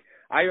 definitely.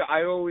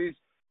 I always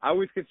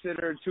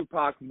considered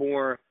Tupac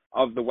more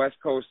of the West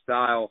Coast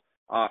style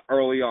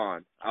early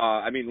on.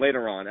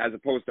 Later on, as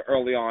opposed to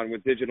early on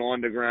with Digital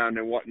Underground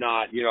and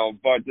whatnot,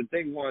 But the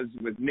thing was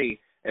with me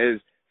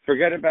is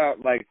forget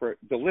about, like, for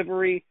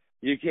delivery,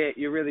 you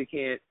really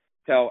can't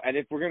tell. And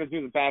if we're going to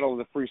do the battle of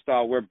the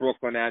freestyle, where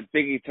Brooklyn at,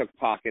 Biggie took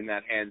Pac in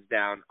that hands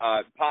down.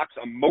 Pac's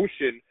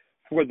emotion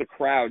for the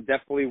crowd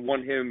definitely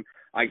won him,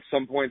 like,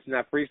 some points in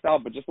that freestyle,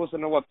 but just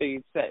listen to what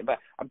Biggie said. But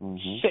I'm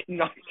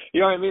shitting on,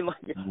 you know what I mean?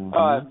 Like,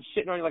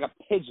 shitting on you like a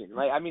pigeon.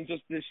 Like, I mean,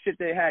 just the shit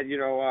they had,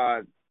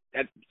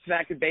 at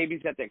smacking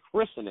babies at their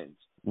christenings.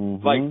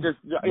 Like, just,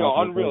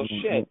 unreal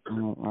shit.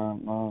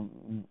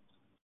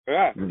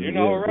 Yeah,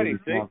 already,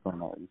 see?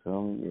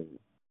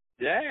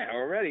 Yeah,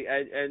 already.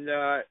 And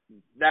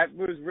that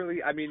was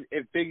really,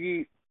 if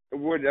Biggie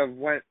would have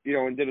went,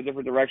 and did a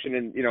different direction,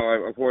 and,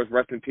 of course,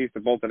 rest in peace to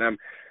both of them.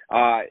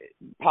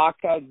 Pac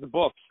has the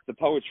books, the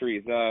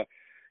poetry, the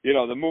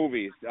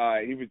movies.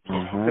 He was,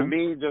 to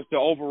me, just the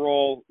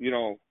overall,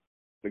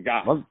 the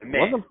guy.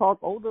 Wasn't Pac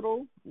older,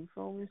 though? You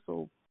feel me?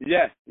 So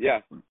yeah,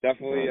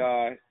 definitely.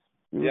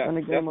 He was in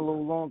the game a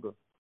little longer.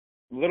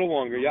 A little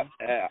longer, yep.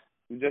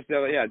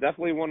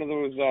 Definitely one of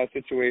those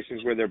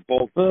situations where they're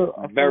both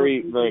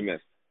very, very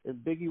missed. If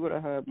Biggie would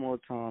have had more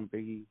time,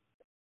 Biggie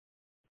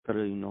could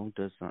have,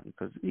 done something.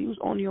 Because he was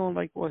only on,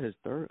 his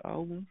third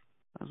album?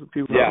 That's what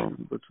people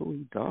remember, too.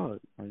 He died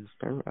on his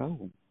third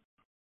album.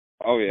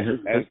 Oh, yeah.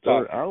 His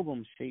third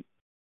album shaped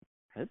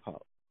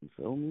hip-hop. You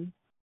feel me?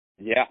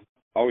 Yeah.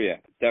 Oh, yeah,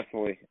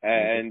 definitely.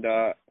 And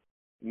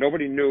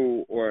nobody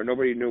knew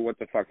what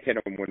the fuck hit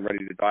him when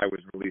Ready to Die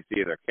was released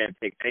either. Can't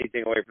take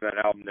anything away from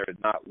that album. There is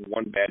not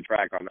one bad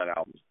track on that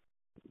album.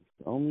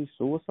 Only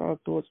Suicide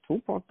Thoughts.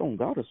 Tupac don't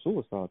got a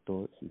Suicide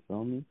Thoughts. You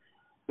feel me?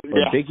 But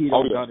Yeah. Biggie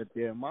don't got it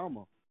there,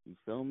 Mama. You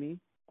feel me?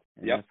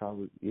 And Yep. that's how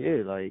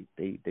like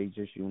they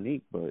just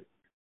unique, but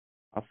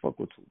I fuck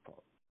with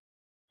Tupac.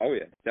 Oh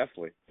yeah,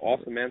 definitely.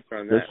 Awesome answer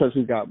on Just that. because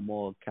he got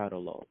more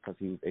catalog, because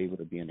he was able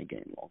to be in the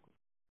game longer.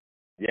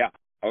 Yeah.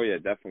 Oh yeah,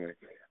 definitely.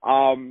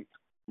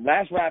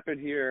 Last rapid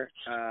here.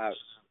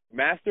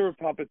 Master of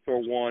Puppets or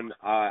One.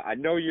 I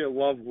know you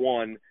love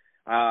One.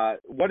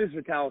 What is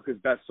Metallica's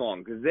best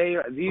song? Because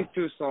these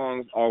two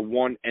songs are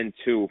 1 and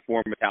 2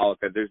 for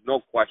Metallica. There's no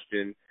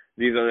question.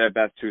 These are their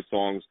best two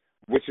songs.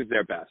 Which is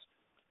their best?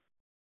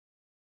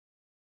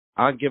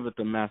 I'll give it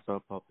to Master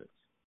of Puppets.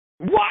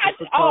 What?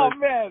 Oh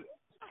man.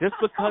 Just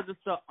because it's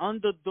the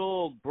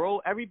underdog, bro.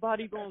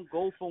 Everybody gonna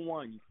go for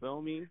One. You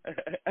feel me?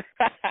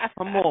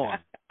 Come on.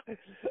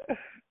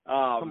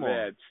 Oh Come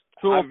man. On.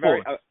 2 or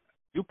 4.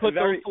 You put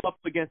those two up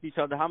against each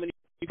other. How many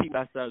people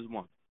that says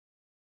one?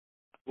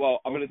 Well,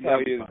 I'm going to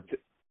tell you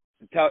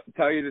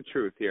tell you the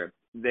truth here.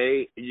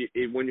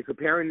 When you're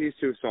comparing these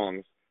two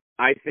songs,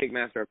 I think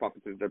Master of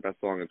Puppets is their best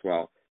song as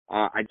well.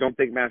 I don't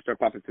think Master of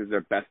Puppets is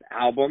their best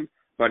album,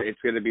 but it's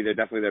going to be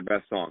definitely their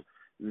best song.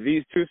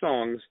 These two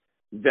songs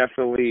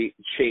definitely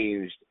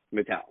changed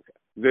Metallica.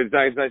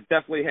 That's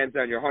definitely hands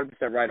down. You're 100%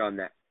 right on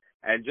that.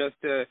 And just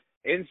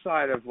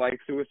inside of like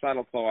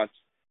Suicidal Thoughts,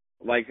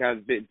 like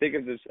think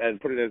of this and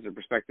put it as a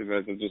perspective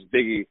as just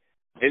Biggie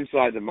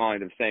inside the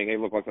mind of saying, hey,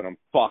 look, I'm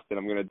fucked and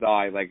I'm going to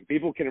die. Like,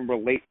 people can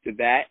relate to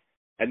that.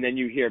 And then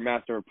you hear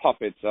Master of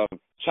Puppets of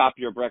chop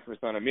your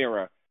breakfast on a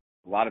mirror.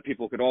 A lot of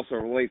people could also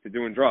relate to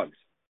doing drugs.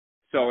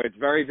 So it's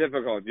very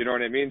difficult, you know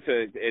what I mean?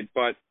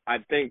 But I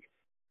think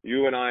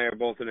you and I are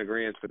both in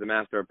agreement with the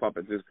Master of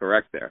Puppets is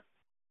correct there.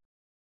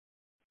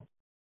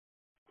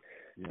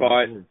 Yeah,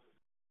 but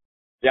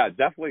yeah,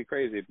 definitely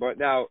crazy. But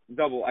now,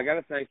 Double, I got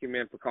to thank you,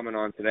 man, for coming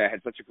on today. I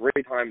had such a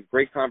great time,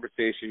 great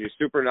conversation. You're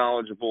super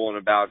knowledgeable and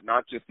about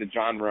not just the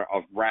genre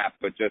of rap,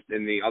 but just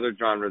in the other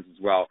genres as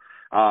well.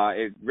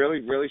 It's really,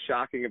 really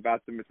shocking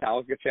about the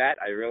Metallica chat.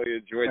 I really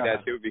enjoyed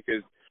that, too,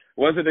 because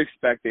wasn't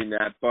expecting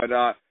that. But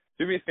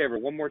do me a favor,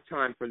 one more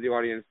time for the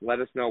audience. Let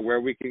us know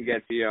where we can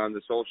get to you on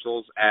the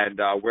socials and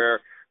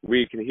where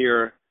we can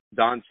hear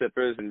Don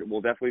Sippers, and we'll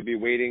definitely be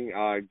waiting.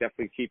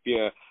 Definitely keep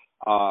you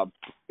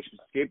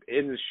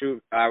in the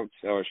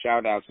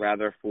shout outs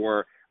rather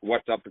for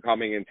what's up and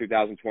coming in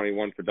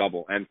 2021 for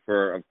Double and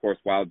for, of course,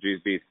 Wild G's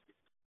Beats.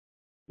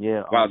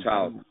 Yeah, Wild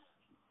Child.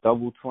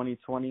 Double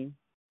 2020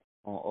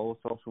 on all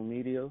social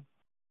media,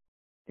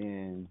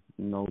 and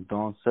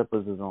Don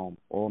Sippers is on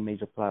all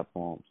major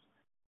platforms.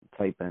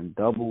 Type in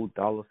Double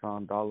 $,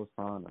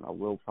 and I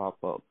will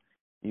pop up.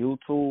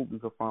 YouTube, you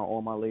can find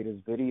all my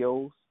latest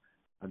videos.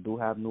 I do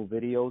have new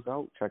videos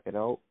out. Check it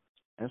out.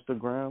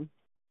 Instagram,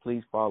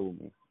 please follow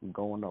me. I'm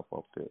going up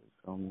there.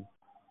 I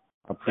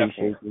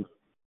appreciate you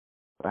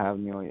for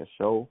having me on your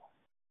show.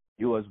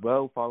 You as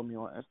well, follow me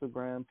on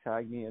Instagram,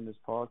 tag me in this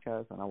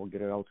podcast, and I will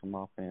get it out to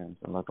my fans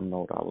and let them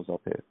know that I was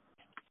up here.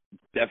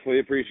 Definitely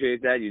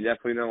appreciate that. You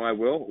definitely know I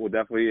will. We'll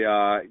definitely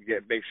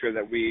make sure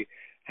that we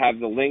have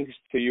the links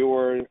to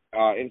your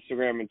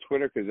Instagram and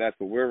Twitter because that's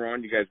what we're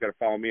on. You guys got to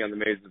follow me on the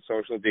Major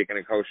Social, Deacon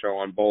and Co Show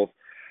on both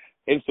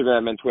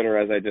Instagram and Twitter,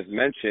 as I just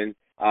mentioned.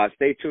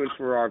 Stay tuned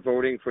for our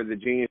voting for the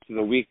Genius of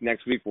the Week.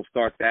 Next week we'll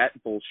start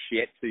that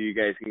bullshit so you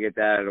guys can get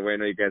that out of the way. I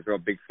know you guys are all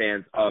big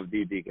fans of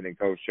the Deacon and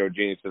Co Show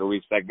Genius of the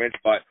Week segment.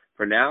 But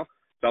for now,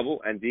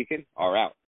 Double and Deacon are out.